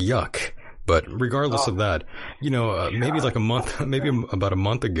 yuck. But regardless of that, you know, maybe about a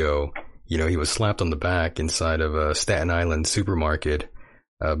month ago, you know, he was slapped on the back inside of a Staten Island supermarket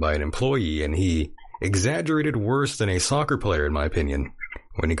by an employee, and he exaggerated worse than a soccer player, in my opinion,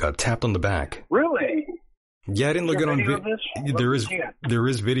 when he got tapped on the back. Really? Yeah, I didn't look it on video. There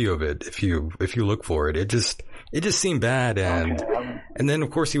is video of it if you look for it. It just seemed bad, and then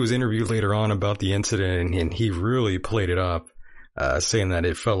of course he was interviewed later on about the incident, and he really played it up, saying that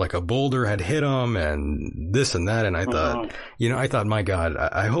it felt like a boulder had hit him and this and that. And I thought, my God,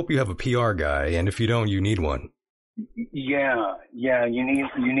 I hope you have a PR guy, and if you don't, you need one. Yeah, you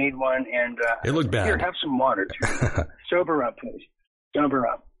need one, and it looked bad. Here, have some water too. Sober up, please. Sober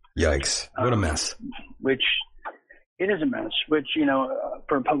up. Yikes! What a mess. Which it is a mess. Which, you know,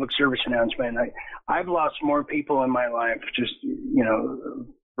 for a public service announcement, I've lost more people in my life, just, you know,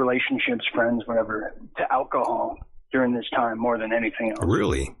 relationships, friends, whatever, to alcohol during this time more than anything else.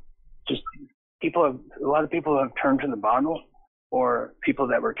 Really? Just a lot of people have turned to the bottle. Or people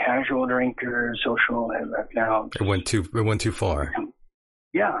that were casual drinkers, social, have now. It went too far.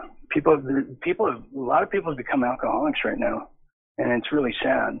 Yeah, a lot of people have become alcoholics right now, and it's really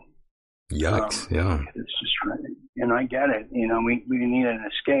sad. Yikes! Yeah, it's just, and I get it. You know, we need an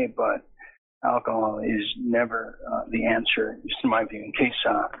escape, but alcohol is never the answer, just in my view. In case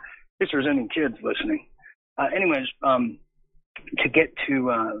there's any kids listening. Anyways, to get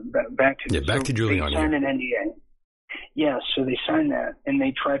to back to Giuliani. They signed an NDA. Yeah, so they signed that, and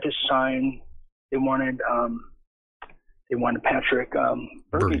they tried to sign. They wanted Patrick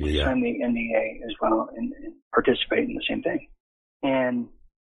Berkey to sign the NDA as well and participate in the same thing. And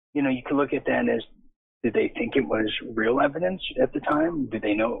you know, you can look at that as, did they think it was real evidence at the time? Did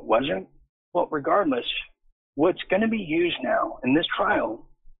they know it wasn't? Well, regardless, what's going to be used now in this trial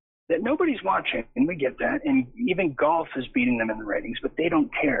that nobody's watching, and we get that, and even golf is beating them in the ratings, but they don't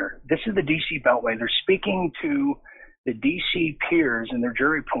care. This is the D.C. Beltway. They're speaking to the D.C. peers in their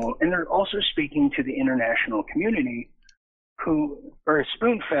jury pool, and they're also speaking to the international community who are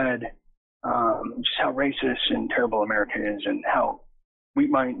spoon-fed just how racist and terrible America is and how we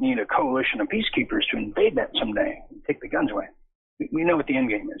might need a coalition of peacekeepers to invade that someday and take the guns away. We know what the end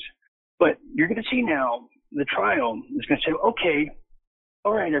game is. But you're going to see now the trial is going to say, okay,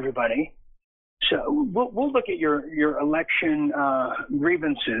 all right, everybody. So we'll look at your election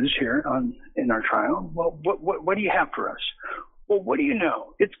grievances here in our trial. Well, what do you have for us? Well, what do you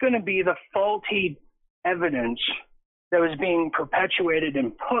know? It's going to be the faulty evidence that was being perpetuated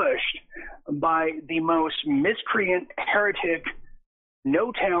and pushed by the most miscreant, heretic,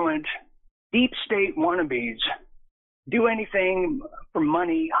 no talent, deep state wannabes, do anything for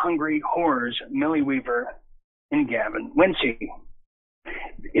money, hungry whores, Millie Weaver and Gavin Winsey.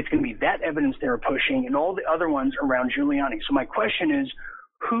 It's going to be that evidence they're pushing and all the other ones around Giuliani. So my question is,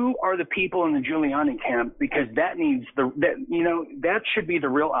 who are the people in the Giuliani camp? Because that needs that should be the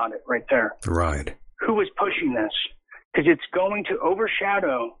real audit right there. Right. Who is pushing this? Because it's going to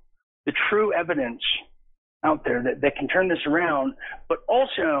overshadow the true evidence out there that can turn this around, but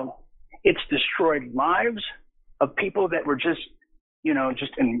also it's destroyed lives of people that were just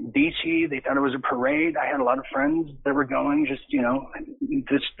in DC. They thought it was a parade. I had a lot of friends that were going,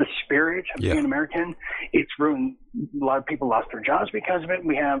 the spirit of being American. It's ruined. A lot of people lost their jobs because of it.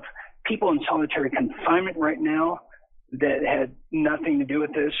 We have people in solitary confinement right now that had nothing to do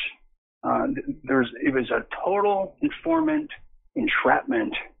with this. It was a total informant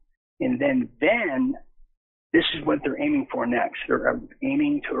entrapment. And then this is what they're aiming for next. They're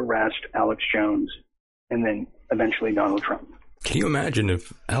aiming to arrest Alex Jones and then eventually Donald Trump. Can you imagine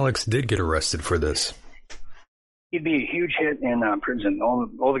if Alex did get arrested for this? He'd be a huge hit in prison.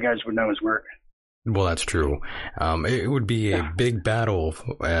 All the guys would know his work. Well, that's true. It would be a big battle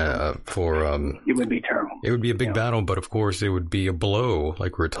for... it would be terrible. It would be a big battle, but of course it would be a blow,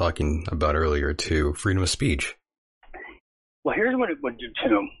 like we were talking about earlier, to freedom of speech. Well, here's what it would do,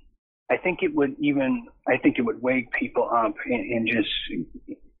 too. I think it would wake people up and just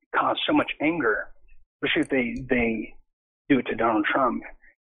cause so much anger, especially if they do it to Donald Trump.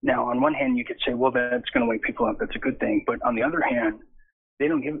 Now, on one hand, you could say, well, that's going to wake people up. That's a good thing. But on the other hand, they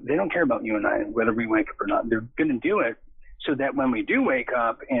don't care about you and I, whether we wake up or not. They're going to do it so that when we do wake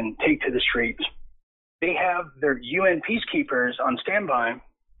up and take to the streets, they have their UN peacekeepers on standby.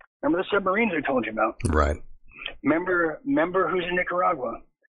 Remember the submarines I told you about? Right. Remember who's in Nicaragua?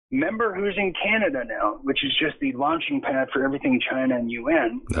 Remember who's in Canada now, which is just the launching pad for everything China and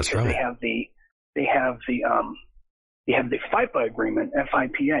UN. That's right. They have the FIPA agreement,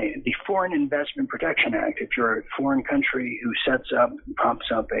 FIPA, the Foreign Investment Protection Act. If you're a foreign country who props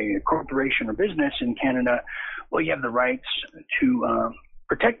up a corporation or business in Canada, well, you have the rights to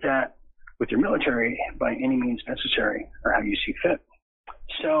protect that with your military by any means necessary or how you see fit.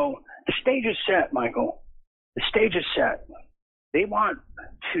 So the stage is set, Michael. The stage is set. They want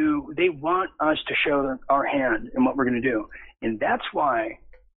us to show our hand in what we're going to do. And that's why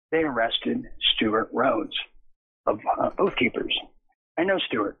they arrested Stewart Rhodes of Oath Keepers. I know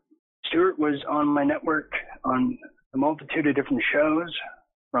Stewart. Stewart was on my network on a multitude of different shows,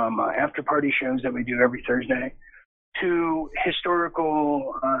 from after party shows that we do every Thursday to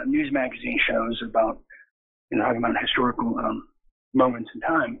historical news magazine shows about, talking about historical moments in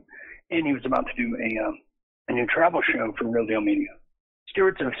time. And he was about to do a new travel show for Real Deal Media.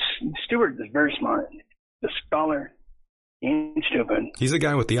 Stewart is very smart, a scholar, he ain't stupid. He's the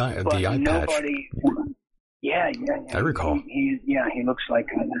guy with the eye patch. Yeah. I recall. He looks like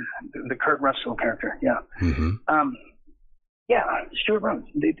the Kurt Russell character. Yeah. Mm-hmm. Stewart Rhodes.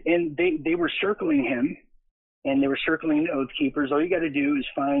 They were circling him, and they were circling the Oath Keepers. All you got to do is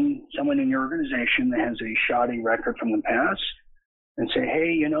find someone in your organization that has a shoddy record from the past, and say,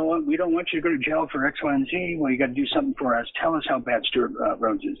 hey, you know what? We don't want you to go to jail for X, Y, and Z. Well, you got to do something for us. Tell us how bad Stewart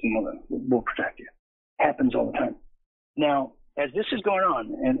Rhodes is, and we'll protect you. Happens all the time. Now, as this is going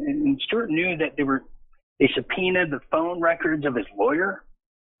on, and Stewart knew that they subpoenaed the phone records of his lawyer.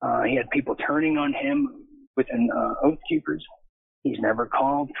 He had people turning on him within Oath Keepers. He's never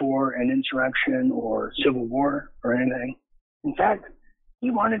called for an insurrection or civil war or anything. In fact, he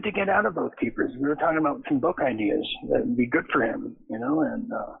wanted to get out of Oath Keepers. We were talking about some book ideas that would be good for him, and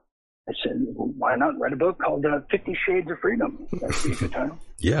I said, well, why not write a book called 50 Shades of Freedom? That'd be a good time.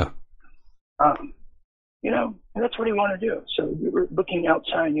 Yeah. That's what he wanted to do. So we were looking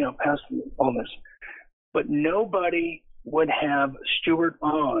outside, past all this. But nobody would have Stewart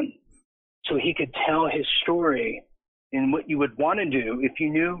on so he could tell his story. And what you would want to do if you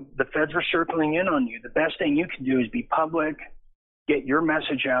knew the feds were circling in on you, the best thing you could do is be public, get your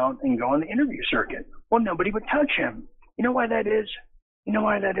message out, and go on the interview circuit. Well, nobody would touch him. You know why that is?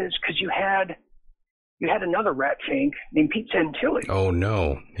 Because you had another rat fink named Pete Santilli. Oh,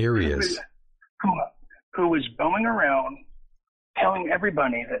 no. Here he is. Who was going around telling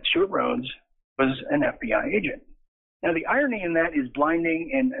everybody that Stewart Rhodes was an FBI agent. Now, the irony in that is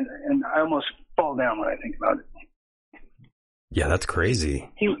blinding, and I almost fall down when I think about it. Yeah, that's crazy.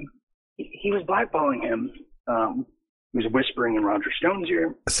 He was blackballing him. He was whispering in Roger Stone's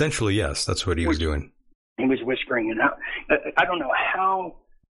ear. Essentially, yes, that's what he was doing. He was whispering, I don't know how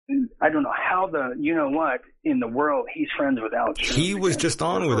in the world he's friends with Alex Jones. He was just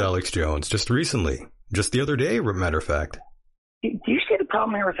on with Alex Jones just recently, just the other day, matter of fact. Do you see the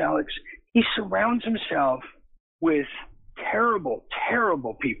problem here with Alex? He surrounds himself with terrible,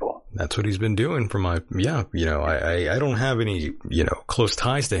 terrible people. That's what he's been doing for I don't have any, close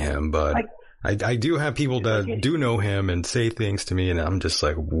ties to him, but I do have people that do know him and say things to me, and I'm just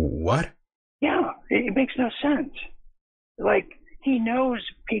like, what? Yeah, it makes no sense. Like, he knows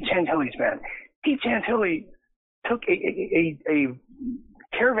Pete Santilli's bad. Pete Santilli took a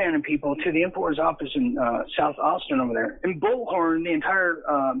caravan of people to the Importer's office in South Austin over there and bullhorned the entire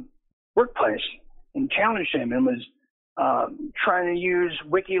workplace and challenged him and was trying to use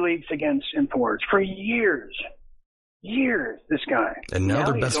WikiLeaks against Importers for years, this guy. And now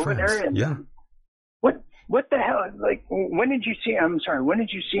they're best friends. Yeah. What the hell? Like, when did you see him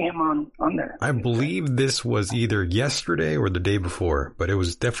on there? I believe this was either yesterday or the day before, but it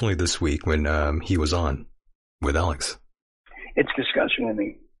was definitely this week when he was on with Alex. It's disgusting to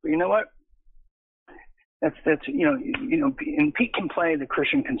me. But you know what? That's and Pete can play the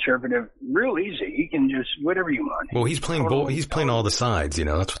Christian conservative real easy. He can just whatever you want. Well, he's playing he's playing all the sides,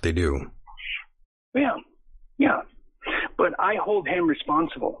 that's what they do. Yeah. But I hold him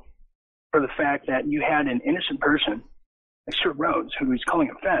responsible for the fact that you had an innocent person, like Stewart Rhodes, who was calling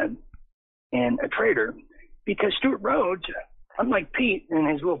a Fed and a traitor, because Stewart Rhodes, unlike Pete and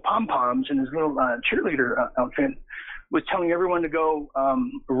his little pom-poms and his little cheerleader outfit, was telling everyone to go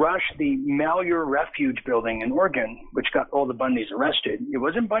rush the Malheur Refuge building in Oregon, which got all the Bundys arrested. It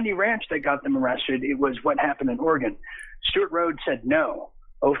wasn't Bundy Ranch that got them arrested. It was what happened in Oregon. Stewart Rhodes said, no,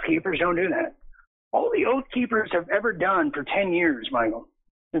 Oath Keepers don't do that. All the Oath Keepers have ever done for 10 years, Michael,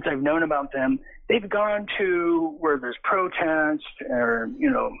 since I've known about them, they've gone to where there's protest or,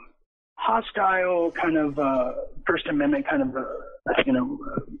 hostile kind of First Amendment kind of,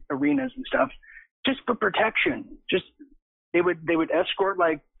 arenas and stuff, just for protection. Just they would escort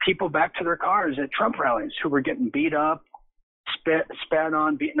like people back to their cars at Trump rallies who were getting beat up, spat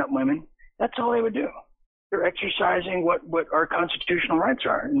on, beating up women. That's all they would do. They're exercising what our constitutional rights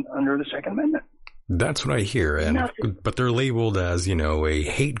are under the Second Amendment. That's what I hear, but they're labeled as, a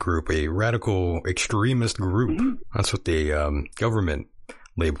hate group, a radical extremist group. Mm-hmm. That's what the government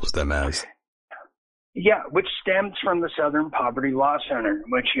labels them as. Yeah, which stems from the Southern Poverty Law Center,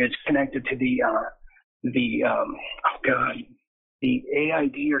 which is connected to the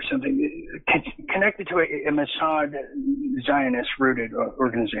AID or something, connected to a Mossad Zionist-rooted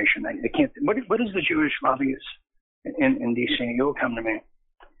organization. I can't. What is the Jewish lobbyist in D.C.? You'll come to me.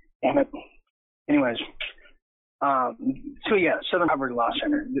 Damn it. Anyways, Southern Poverty Law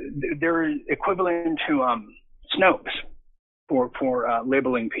Center. They're equivalent to Snopes for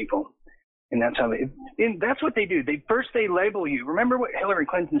labeling people, and that's how that's what they do. They label you. Remember what Hillary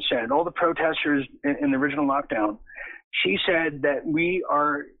Clinton said? All the protesters in the original lockdown. She said that we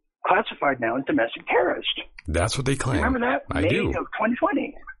are classified now as domestic terrorists. That's what they claim. Remember that? I do. May of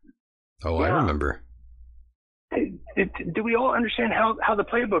 2020. Oh, yeah. I remember. Do we all understand how the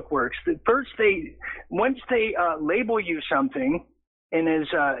playbook works? First, once they label you something, and as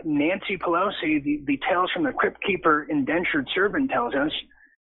Nancy Pelosi, the Tales from the Crypt Keeper indentured servant tells us,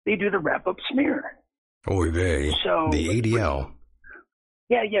 they do the wrap-up smear. Oy vey. So, the ADL.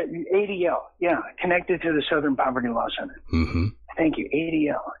 Yeah, ADL. Yeah, connected to the Southern Poverty Law Center. Mm-hmm. Thank you,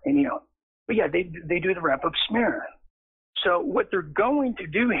 ADL. But yeah, they do the wrap-up smear. So what they're going to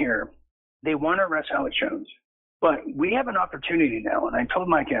do here, they want to arrest Alex Jones. But we have an opportunity now, and I told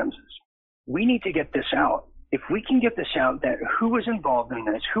Mike Evans, we need to get this out. If we can get this out, that who was involved in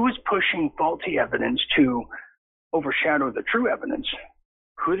this, who was pushing faulty evidence to overshadow the true evidence,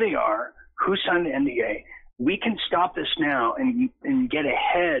 who they are, who signed the NDA, we can stop this now and get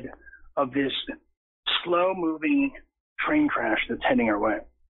ahead of this slow-moving train crash that's heading our way.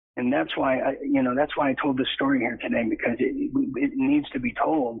 And that's why I told this story here today, because it needs to be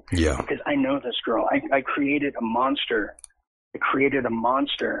told. Yeah. Because I know this girl. I created a monster.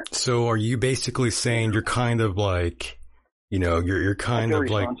 So are you basically saying you're kind of like, you're kind of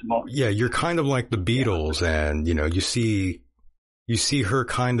like, you're kind of like the Beatles, and, you see her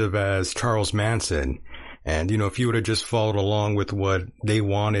kind of as Charles Manson. And, if you would have just followed along with what they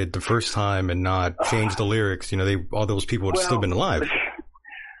wanted the first time and not changed the lyrics, all those people would have still been alive.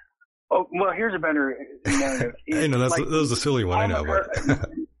 Oh, well, here's a better narrative. That was a silly one, Paul I know. But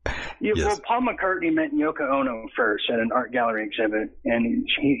yes. Yes. Well, Paul McCartney met Yoko Ono first at an art gallery exhibit, and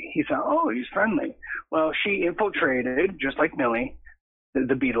he thought, oh, he's friendly. Well, she infiltrated, just like Millie,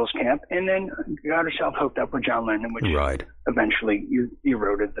 the Beatles camp, and then got herself hooked up with John Lennon, which eventually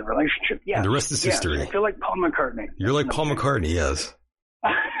eroded the relationship. Yeah, and the rest is history. So I feel like Paul McCartney. You're like Paul McCartney, yes.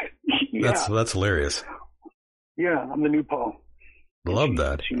 Yeah. That's hilarious. Yeah, I'm the new Paul. Love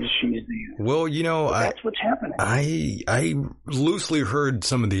that. She's the. Well, that's what's happening. I loosely heard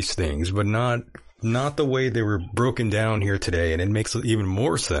some of these things, but not the way they were broken down here today, and it makes even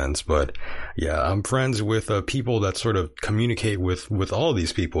more sense. But yeah, I'm friends with people that sort of communicate with all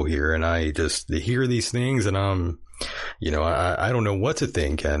these people here, and I just hear these things, and I don't know what to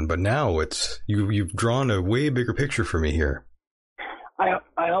think. But now you've drawn a way bigger picture for me here. I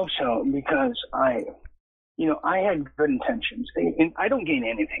hope so, because I had good intentions, and I don't gain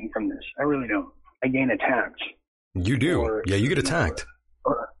anything from this. I really don't. I gain attacks. You do. You get attacked.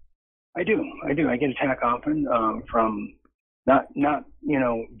 I do. I get attacked often from not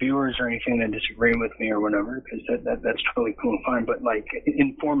viewers or anything that disagree with me or whatever, because that's totally cool and fine. But like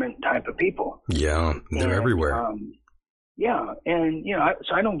informant type of people. Yeah, they're everywhere.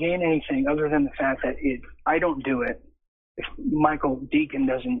 So I don't gain anything other than the fact that I don't do it. If Michael Deacon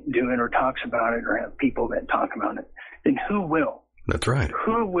doesn't do it or talks about it or have people that talk about it, then who will? That's right.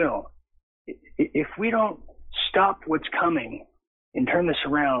 Who will? If we don't stop what's coming and turn this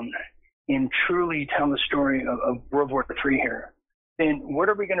around and truly tell the story of World War III here, then what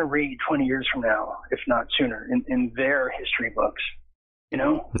are we going to read 20 years from now, if not sooner, in their history books?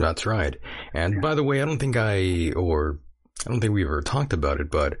 That's right. And by the way, I don't think we ever talked about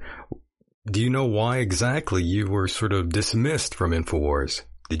it, but do you know why exactly you were sort of dismissed from InfoWars?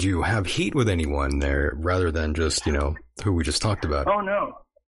 Did you have heat with anyone there rather than just, who we just talked about? Oh, no.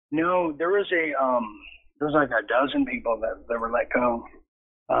 No, there was like a dozen people that were let go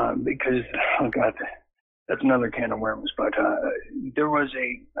because, oh, God, that's another can of worms. But there was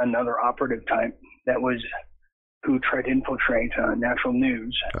another operative type who tried to infiltrate Natural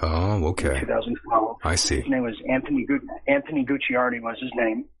News. Oh, okay. In 2012. I see. His name was Anthony Gucciardi was his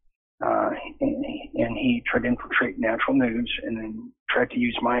name. And he tried to infiltrate Natural News and then tried to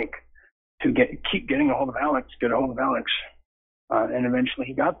use Mike to keep getting a hold of Alex. And eventually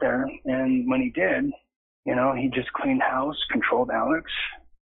he got there. And when he did, he just cleaned house, controlled Alex.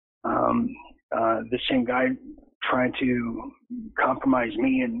 The same guy tried to compromise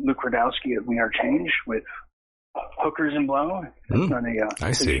me and Luke Radowski at We Are Change with hookers and blow.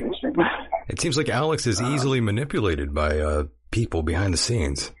 I see. It seems like Alex is easily manipulated by people behind the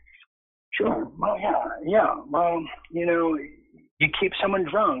scenes. Sure. Well, yeah. Well, you keep someone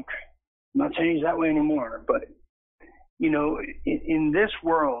drunk. I'm not saying he's that way anymore, but, in this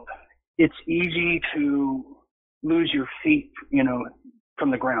world, it's easy to lose your feet,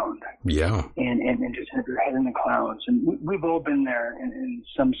 from the ground. Yeah. And just have your head in the clouds. And we've all been there in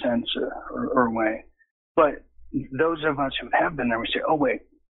some sense or way. But those of us who have been there, we say, oh, wait,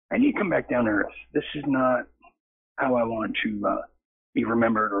 I need to come back down to earth. This is not how I want to be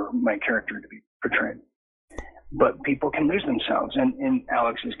remembered or my character to be portrayed. But people can lose themselves. And in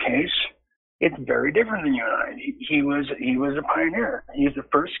Alex's case, it's very different than you and I. He was a pioneer. He's the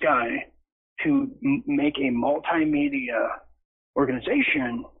first guy to make a multimedia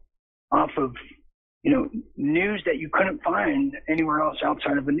organization off of, news that you couldn't find anywhere else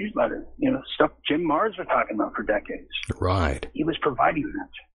outside of a newsletter. Stuff Jim Marrs was talking about for decades. Right. He was providing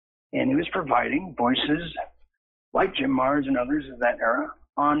that. And he was providing voices like Jim Marrs and others of that era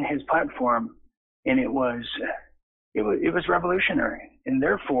on his platform. And it was it was revolutionary, and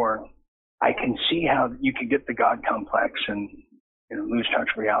therefore I can see how you could get the God complex and lose touch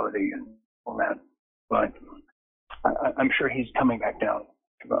with reality and all that. But I'm sure he's coming back down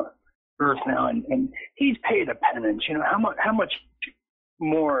to earth now, and he's paid a penance. How much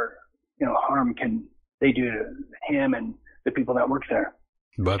more harm can they do to him and the people that work there?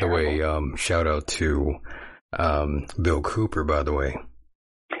 By the way, shout out to Bill Cooper, by the way.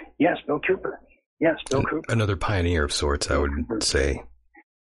 Yes, Bill Cooper. Yes, Bill Cooper. Another pioneer of sorts, I would say.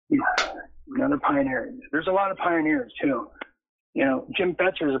 Yeah, another pioneer. There's a lot of pioneers, too. Jim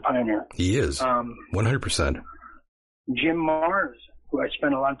Fetzer is a pioneer. He is. 100%. Jim Mars, who I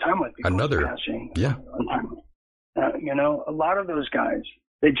spent a lot of time with before Another. passing. Yeah. A lot of those guys,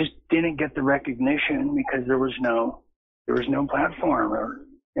 they just didn't get the recognition because there was no platform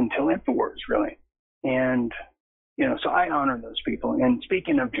until InfoWars, really. And, so I honor those people. And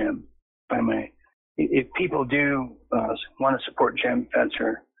speaking of Jim, if I may, if people do want to support Jim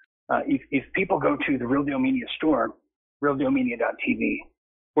Fetzer, if people go to the Real Deal Media store,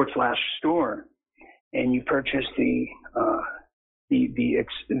 realdealmedia.tv/store, and you purchase the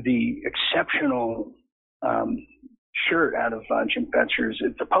exceptional shirt out of Jim Fetzer's,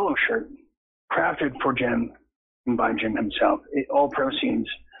 it's a polo shirt crafted for Jim and by Jim himself. All proceeds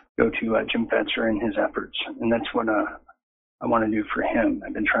go to Jim Fetzer and his efforts, and that's what I want to do for him.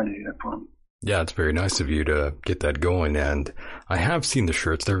 I've been trying to do that for him. Yeah, it's very nice of you to get that going, and I have seen the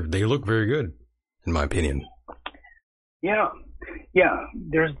shirts. They look very good, in my opinion. Yeah.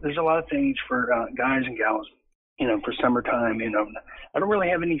 There's a lot of things for guys and gals, for summertime. I don't really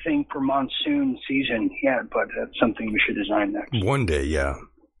have anything for monsoon season yet, but that's something we should design next. One day, yeah.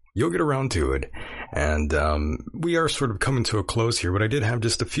 You'll get around to it. And we are sort of coming to a close here, but I did have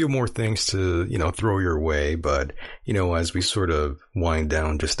just a few more things to, throw your way. But, as we sort of wind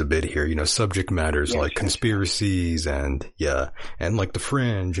down just a bit here, subject matters like conspiracies and like the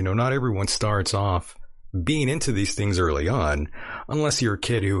fringe, not everyone starts off being into these things early on, unless you're a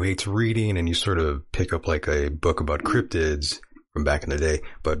kid who hates reading and you sort of pick up like a book about cryptids from back in the day.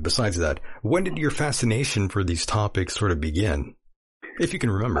 But besides that, when did your fascination for these topics sort of begin? If you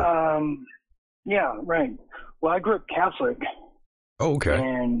can remember. Yeah, right. Well, I grew up Catholic. Oh, okay.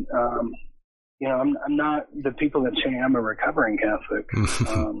 And, I'm not the people that say I'm a recovering Catholic.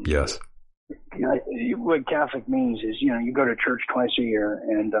 Yes. What Catholic means is, you go to church twice a year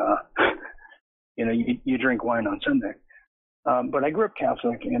and, you drink wine on Sunday. But I grew up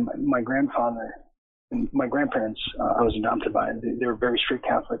Catholic, and my grandfather and my grandparents, I was adopted by, they were very strict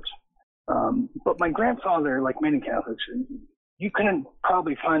Catholics. But my grandfather, like many Catholics, you couldn't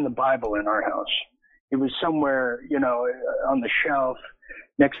probably find the Bible in our house. It was somewhere, on the shelf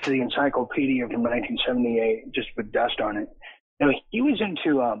next to the encyclopedia from 1978, just with dust on it. He was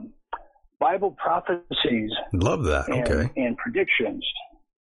into Bible prophecies. Love that. Okay. And predictions.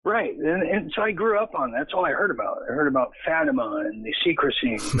 Right. And so I grew up on that. That's all I heard about. I heard about Fatima and the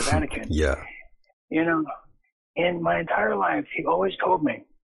secrecy of the Vatican. Yeah. And my entire life, he always told me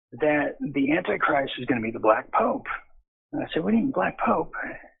that the Antichrist is going to be the Black Pope. And I said, what do you mean, Black Pope?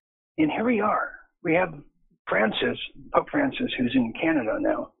 And here we are. We have Pope Francis, who's in Canada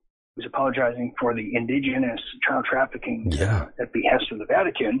now, who's apologizing for the indigenous child trafficking at the behest of the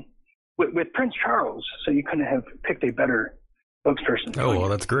Vatican with Prince Charles. So you couldn't have picked a better spokesperson. Oh, well,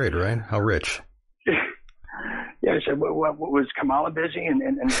 that's great, right? How rich. Yeah, I said, what was Kamala busy and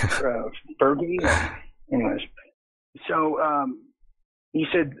Fergie? Anyways, so he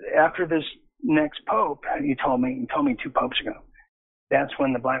said, after this next pope, he told me 2 popes ago, that's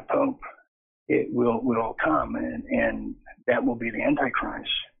when the Black Pope will come, and that will be the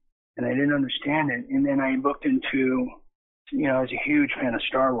Antichrist. And I didn't understand it. And then I looked into, I was a huge fan of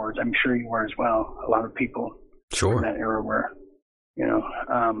Star Wars. I'm sure you were as well. A lot of people in that era were,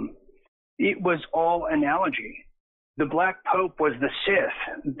 it was all analogy. The Black Pope was the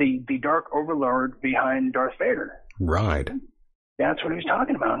Sith, the dark overlord behind Darth Vader. Right. That's what he was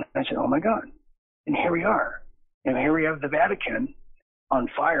talking about. And I said, oh my God. And here we are. And here we have the Vatican on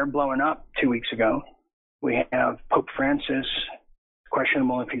fire, blowing up 2 weeks ago. We have Pope Francis,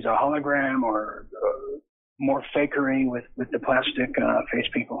 questionable if he's a hologram or more fakery with the plastic face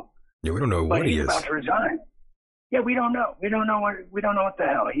people. Yeah, we don't know what he is. But he's about to resign. Yeah, we don't know. We don't know what the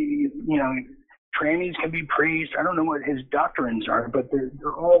hell. Trannies can be priests. I don't know what his doctrines are, but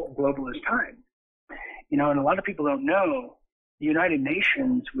they're all globalist times. And a lot of people don't know the United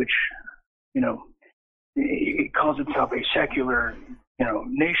Nations, which, it calls itself a secular,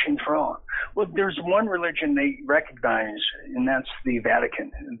 nation for all. Well, there's one religion they recognize, and that's the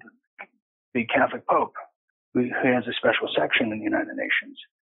Vatican, the Catholic Pope, who has a special section in the United Nations.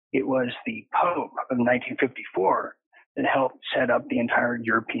 It was the Pope of 1954 that helped set up the entire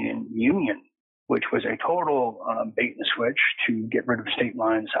European Union, which was a total bait and switch to get rid of state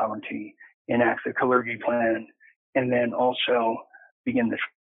line sovereignty, enact the Kalergi Plan, and then also begin the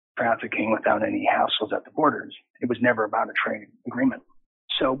trafficking without any hassles at the borders. It was never about a trade agreement.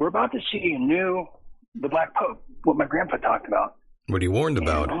 So we're about to see the Black Pope, what my grandpa talked about. What he warned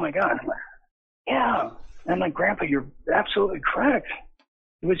about. And, oh my God. Yeah. And like, Grandpa, you're absolutely correct.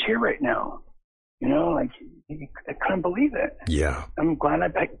 He was here right now. You know, like, I couldn't believe it. Yeah. I'm glad I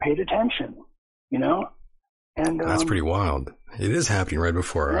paid attention, you know? And that's pretty wild. It is happening right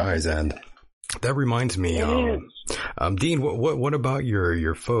before our eyes. And that reminds me, Dean, what about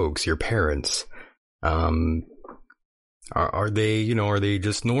your folks, your parents? Are they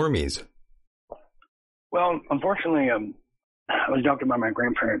just normies? Well, unfortunately, I was talking about my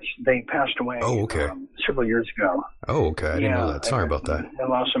grandparents. They passed away. Oh, okay. Several years ago. Oh, okay. I didn't know that. Sorry about that. I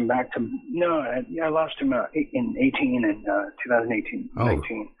lost them I lost him in 2018,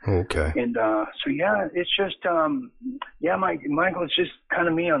 19. Oh, okay. And so yeah, it's just Michael, it's just kind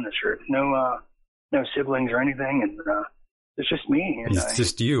of me on this earth. No siblings or anything, and it's just me. And it's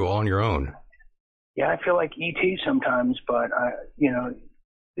just you on your own. Yeah, I feel like E.T. sometimes, but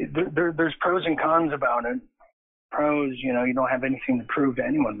there's pros and cons about it. Pros, you don't have anything to prove to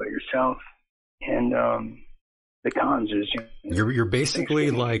anyone but yourself, and the cons is you're basically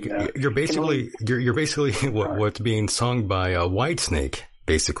what's being sung by Whitesnake.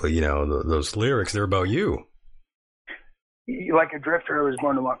 Basically, those lyrics, they're about you. Like a drifter, I was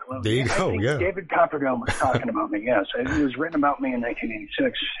born to walk alone. There you go. Yeah, David Copperfield was talking about me. Yes, it was written about me in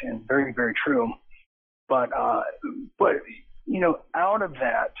 1986, and very, very true. But out of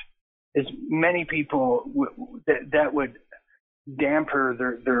that, as many people that would damper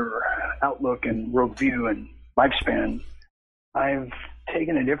their outlook and worldview and lifespan, I've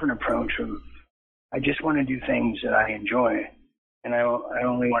taken a different approach of I just want to do things that I enjoy, and I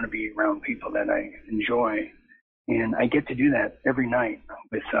only want to be around people that I enjoy, and I get to do that every night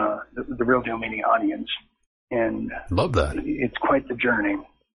with the Real Deal Media audience, and love that. It's quite the journey.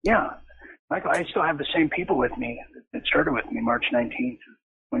 Yeah, Michael, I still have the same people with me that started with me March 19th.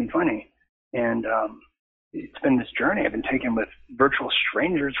 2020. And it's been this journey I've been taking with virtual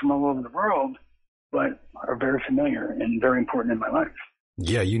strangers from all over the world, but are very familiar and very important in my life.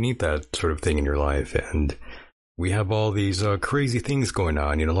 Yeah, you need that sort of thing in your life. And we have all these crazy things going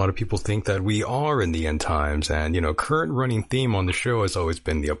on. A lot of people think that we are in the end times. And, current running theme on the show has always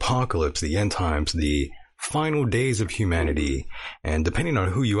been the apocalypse, the end times, the final days of humanity. And depending on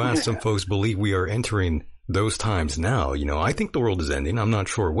who you ask, some folks believe we are entering those times now. I think the world is ending. I'm not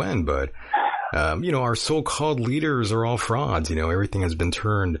sure when, but, our so-called leaders are all frauds. Everything has been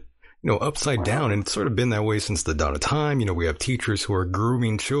turned, upside down. And it's sort of been that way since the dawn of time. We have teachers who are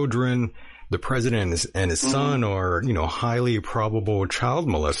grooming children. The president and his son are, highly probable child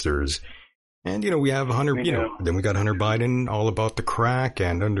molesters. And, we have then we got Hunter Biden all about the crack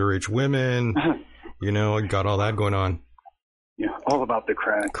and underage women. Got all that going on. Yeah, all about the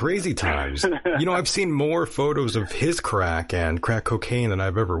crack. Crazy times. I've seen more photos of his crack and crack cocaine than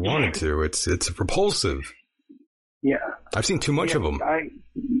I've ever wanted to. It's repulsive. Yeah. I've seen too much of them.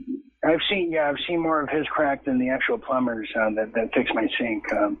 I've seen more of his crack than the actual plumbers that fix my sink.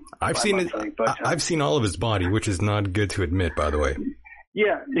 I've seen it. I've seen all of his body, which is not good to admit, by the way.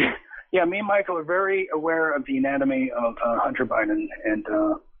 Yeah. Yeah, me and Michael are very aware of the anatomy of Hunter Biden, and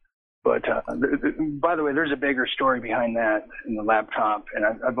But by the way, there's a bigger story behind that in the laptop, and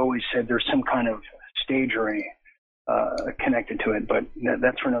I've always said there's some kind of stagery connected to it, but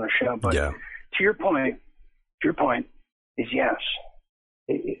that's for another show. But to your point is yes,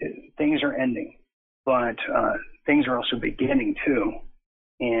 things are ending, but things are also beginning too.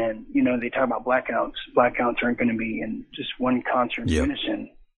 And they talk about blackouts. Blackouts aren't going to be in just one concert in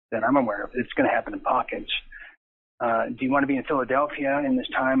unison that I'm aware of. It's going to happen in pockets. Do you want to be in Philadelphia in this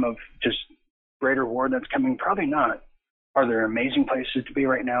time of just greater war that's coming? Probably not. Are there amazing places to be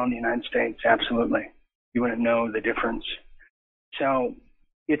right now in the United States? Absolutely. You wouldn't know the difference. So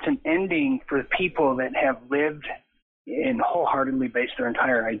it's an ending for people that have lived and wholeheartedly based their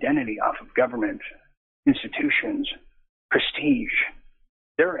entire identity off of government, institutions, prestige.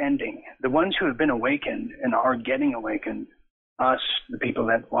 They're ending. The ones who have been awakened and are getting awakened, us, the people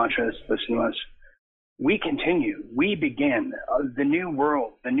that watch us, listen to us, we continue. We begin the new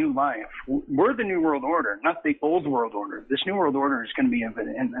world, the new life. We're the new world order, not the old world order. This new world order is going to be of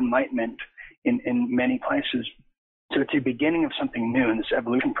an enlightenment in many places. So it's a beginning of something new in this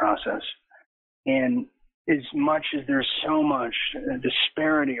evolution process. And as much as there's so much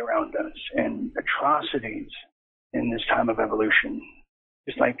disparity around us and atrocities in this time of evolution,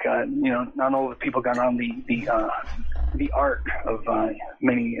 just like, not all the people got on the ark of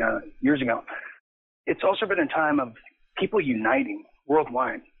many years ago. It's also been a time of people uniting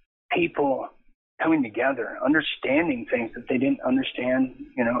worldwide, people coming together, understanding things that they didn't understand,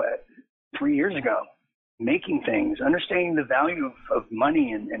 3 years ago, making things, understanding the value of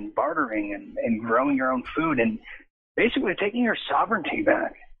money and bartering and growing your own food, and basically taking your sovereignty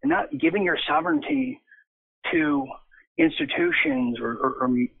back and not giving your sovereignty to institutions or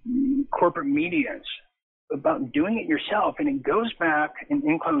corporate medias, about doing it yourself. And it goes back,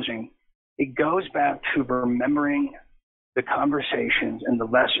 in closing, it goes back to remembering the conversations and the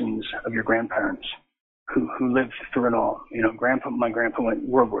lessons of your grandparents who lived through it all. My grandpa went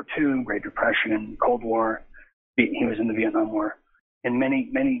World War II, Great Depression, Cold War. He was in the Vietnam War, and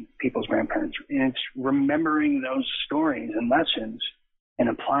many people's grandparents. And it's remembering those stories and lessons and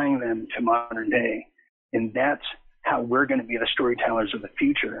applying them to modern day. And that's how we're going to be the storytellers of the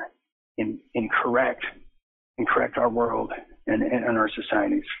future and correct our world and our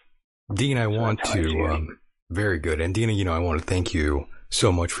societies. Dean, I want to, very good. And Dina, I want to thank you so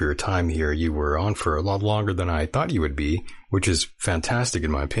much for your time here. You were on for a lot longer than I thought you would be, which is fantastic in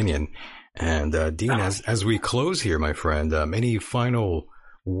my opinion. And Dean, as we close here, my friend, any final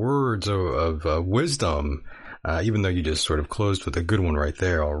words of wisdom, even though you just sort of closed with a good one right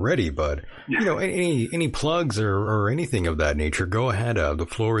there already, but, any plugs or anything of that nature, go ahead. The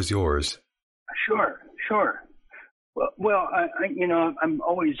floor is yours. Sure. Well, I'm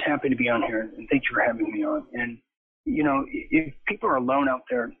always happy to be on here, and thank you for having me on. And, if people are alone out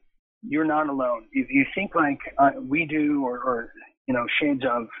there, you're not alone. If you think like we do or shades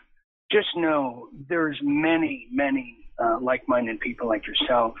of, just know there's many like-minded people like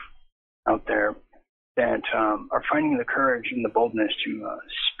yourself out there that are finding the courage and the boldness to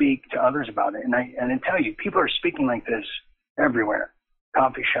speak to others about it. And I tell you, people are speaking like this everywhere,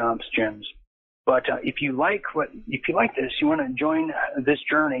 coffee shops, gyms. But if you like this, you want to join this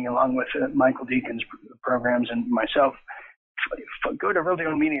journey along with Michael Deacon's programs and myself, go to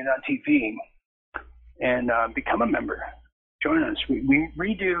realdealmedia.tv and become a member. Join us. We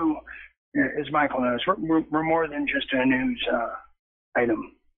redo, as Michael knows, we're more than just a news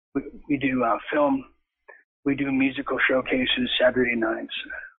item. We do film. We do musical showcases Saturday nights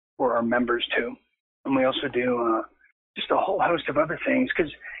for our members too. And we also do just a whole host of other things,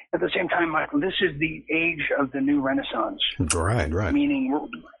 because at the same time, Michael, this is the age of the new Renaissance. Right. Meaning we're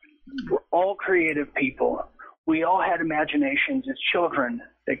all creative people. We all had imaginations as children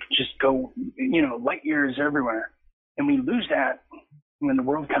that could just go, light years everywhere. And we lose that when the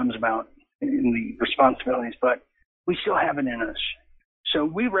world comes about in the responsibilities, but we still have it in us. So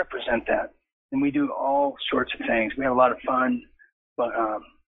we represent that, and we do all sorts of things. We have a lot of fun, but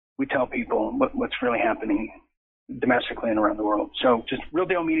we tell people what's really happening domestically and around the world. So just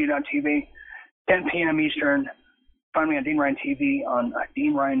realdealmedia.tv, 10 p.m. Eastern. Find me on Dean Ryan TV, on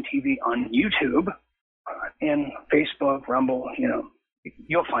Dean Ryan TV on YouTube, and Facebook, Rumble.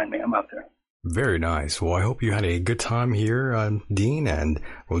 You'll find me. I'm out there. Very nice. Well, I hope you had a good time here, Dean, and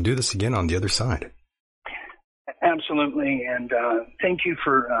we'll do this again on the other side. Absolutely. And thank you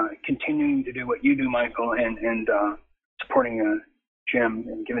for continuing to do what you do, Michael, and supporting Jim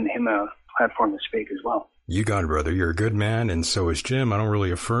and giving him a platform to speak as well. You got it, brother. You're a good man, and so is Jim. I don't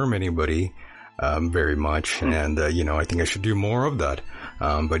really affirm anybody very much, and, I think I should do more of that.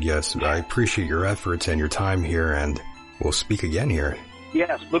 But yes, I appreciate your efforts and your time here, and we'll speak again here.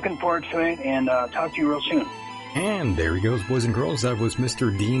 Yes, looking forward to it, and talk to you real soon. And there he goes, boys and girls. That was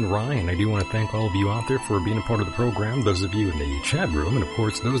Mr. Dean Ryan. I do want to thank all of you out there for being a part of the program, those of you in the chat room, and of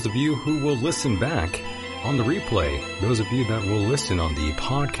course, those of you who will listen back on the replay, those of you that will listen on the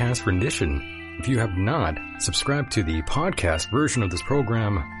podcast rendition. If you have not subscribed to the podcast version of this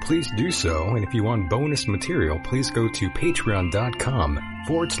program, please do so. And if you want bonus material, please go to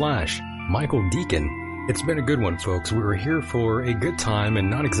patreon.com/Michael Deacon. It's been a good one, folks. We were here for a good time and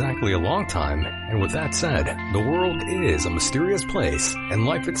not exactly a long time. And with that said, the world is a mysterious place and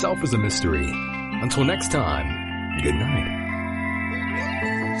life itself is a mystery. Until next time, good night.